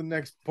go into the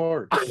next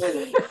part.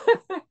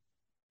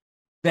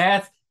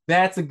 that's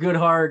that's a good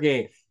horror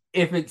game.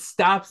 If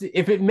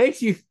it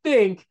makes you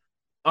think,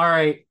 all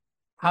right,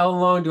 how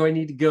long do I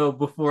need to go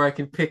before I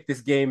can pick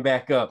this game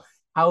back up?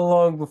 How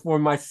long before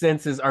my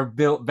senses are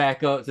built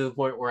back up to the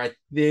point where I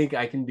think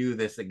I can do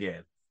this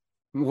again?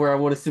 Where I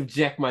want to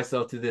subject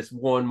myself to this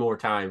one more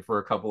time for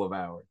a couple of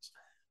hours.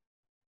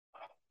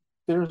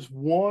 There's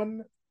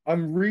one.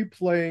 I'm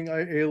replaying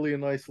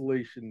Alien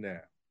Isolation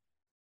now,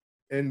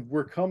 and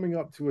we're coming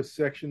up to a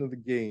section of the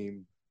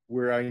game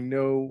where I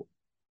know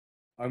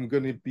I'm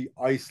going to be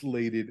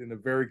isolated in a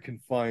very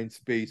confined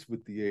space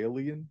with the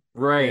alien,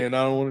 Right. and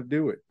I don't want to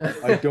do it.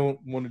 I don't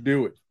want to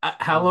do it.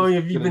 How I'm long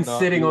just have you going to been not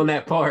sitting do on it.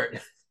 that part?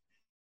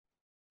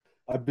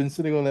 I've been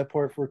sitting on that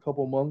part for a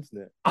couple months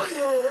now.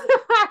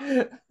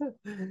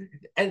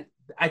 And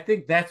I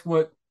think that's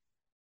what,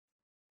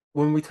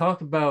 when we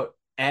talk about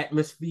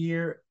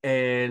atmosphere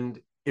and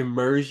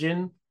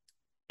immersion,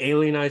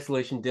 Alien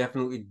Isolation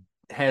definitely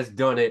has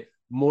done it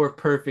more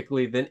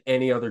perfectly than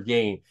any other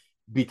game,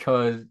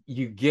 because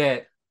you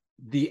get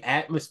the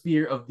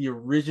atmosphere of the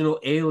original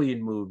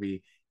Alien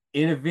movie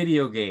in a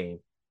video game,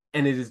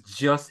 and it is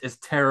just as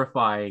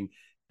terrifying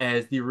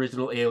as the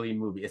original Alien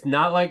movie. It's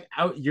not like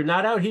you're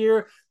not out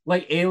here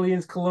like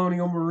Aliens,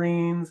 Colonial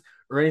Marines,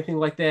 or anything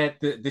like that.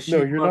 The No,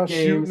 shoot 'em you're up not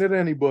shooting games. at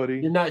anybody.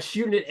 You're not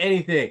shooting at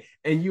anything,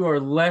 and you are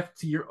left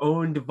to your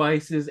own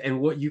devices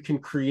and what you can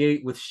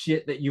create with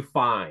shit that you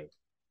find.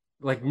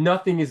 Like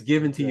nothing is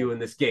given to you in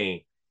Exactly. this game,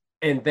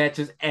 and that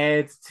just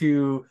adds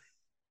to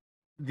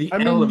the I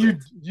mean,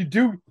 element.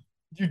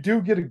 you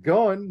do get a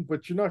gun,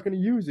 but you're not going to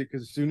use it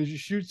because as soon as you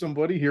shoot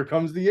somebody, here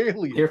comes the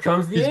alien. Here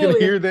comes the He's going to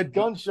alien, hear that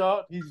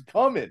gunshot. He's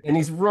coming, and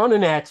he's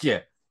running at you.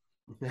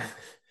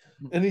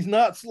 and he's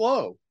not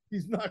slow.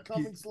 He's not He's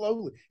coming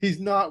slowly. He's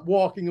not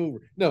walking over.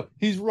 No,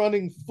 he's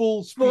running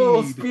full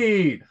full speed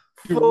speed,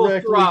 full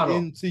directly throttle.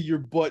 into your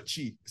butt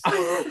cheeks.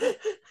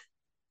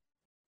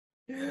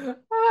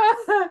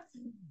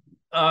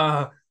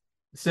 uh,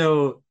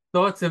 so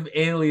thoughts of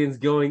aliens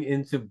going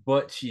into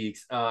butt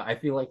cheeks. I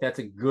feel like that's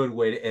a good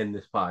way to end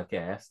this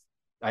podcast.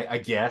 I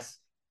guess.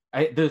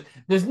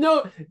 There's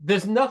no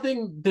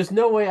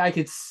way I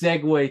could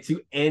segue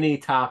to any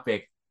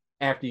topic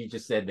after you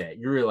just said that.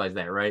 You realize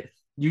that, right?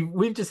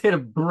 We've just hit a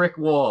brick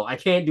wall. I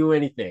can't do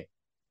anything.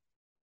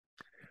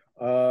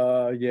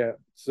 Yeah.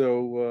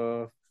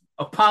 So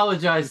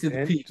Apologize just to the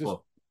end. Just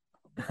people.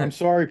 I'm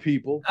sorry,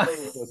 people,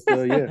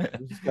 but yeah,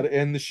 we just got to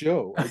end the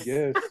show. I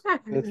guess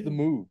that's the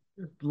move.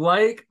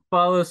 Like,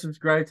 follow,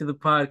 subscribe to the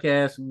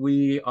podcast.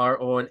 We are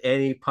on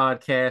any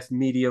podcast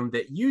medium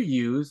that you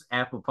use: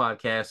 Apple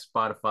Podcasts,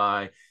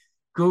 Spotify,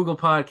 Google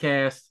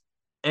Podcasts,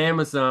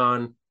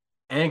 Amazon,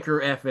 Anchor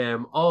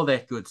FM, all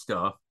that good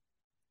stuff.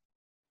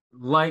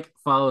 Like,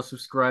 follow,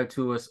 subscribe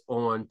to us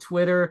on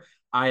Twitter.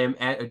 I am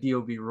at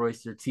Adobe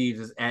Royster. Teebs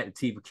is at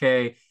Atiba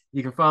K.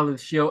 You can follow the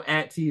show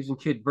at Teebs and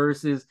Kid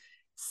Versus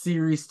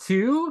Series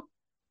 2.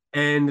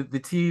 And the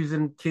Teebs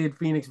and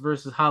KidPhoenix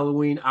versus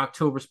Halloween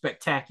October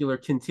Spectacular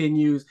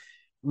continues.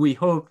 We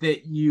hope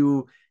that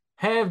you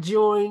have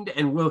joined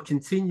and will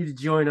continue to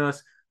join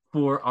us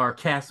for our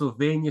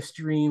Castlevania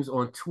streams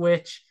on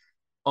Twitch.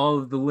 All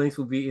of the links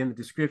will be in the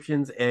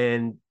descriptions,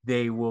 and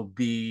they will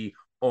be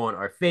on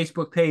our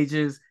Facebook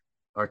pages,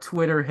 our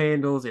Twitter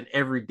handles, and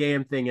every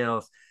damn thing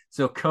else.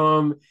 So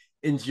come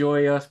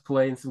enjoy us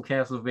playing some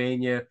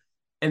Castlevania.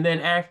 And then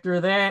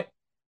after that,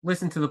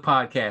 listen to the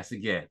podcast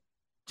again.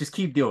 Just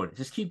keep doing it.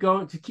 Just keep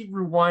going. Just keep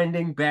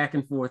rewinding back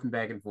and forth and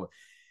back and forth.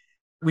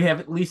 We have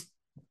at least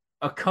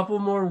a couple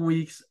more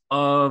weeks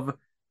of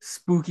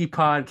spooky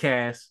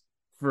podcasts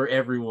for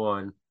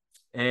everyone.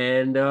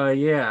 And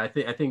yeah, I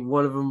think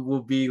one of them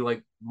will be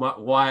like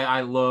why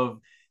I love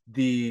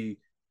the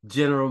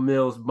General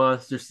Mills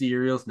monster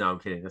cereals. No, I'm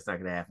kidding. That's not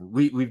going to happen.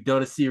 We've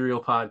done a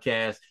cereal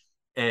podcast,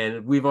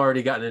 and we've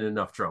already gotten in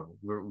enough trouble.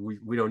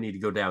 We don't need to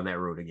go down that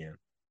road again.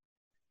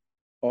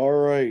 All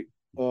right.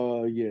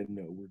 Yeah,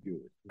 no, we're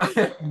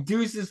good.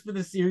 Deuces for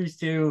the series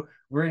 2.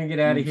 We're gonna get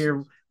out of here.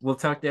 Deuces. We'll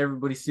talk to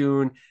everybody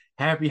soon.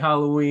 Happy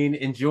Halloween.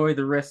 Enjoy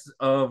the rest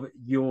of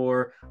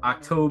your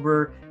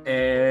October,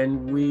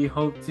 and we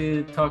hope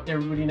to talk to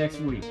everybody next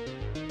week.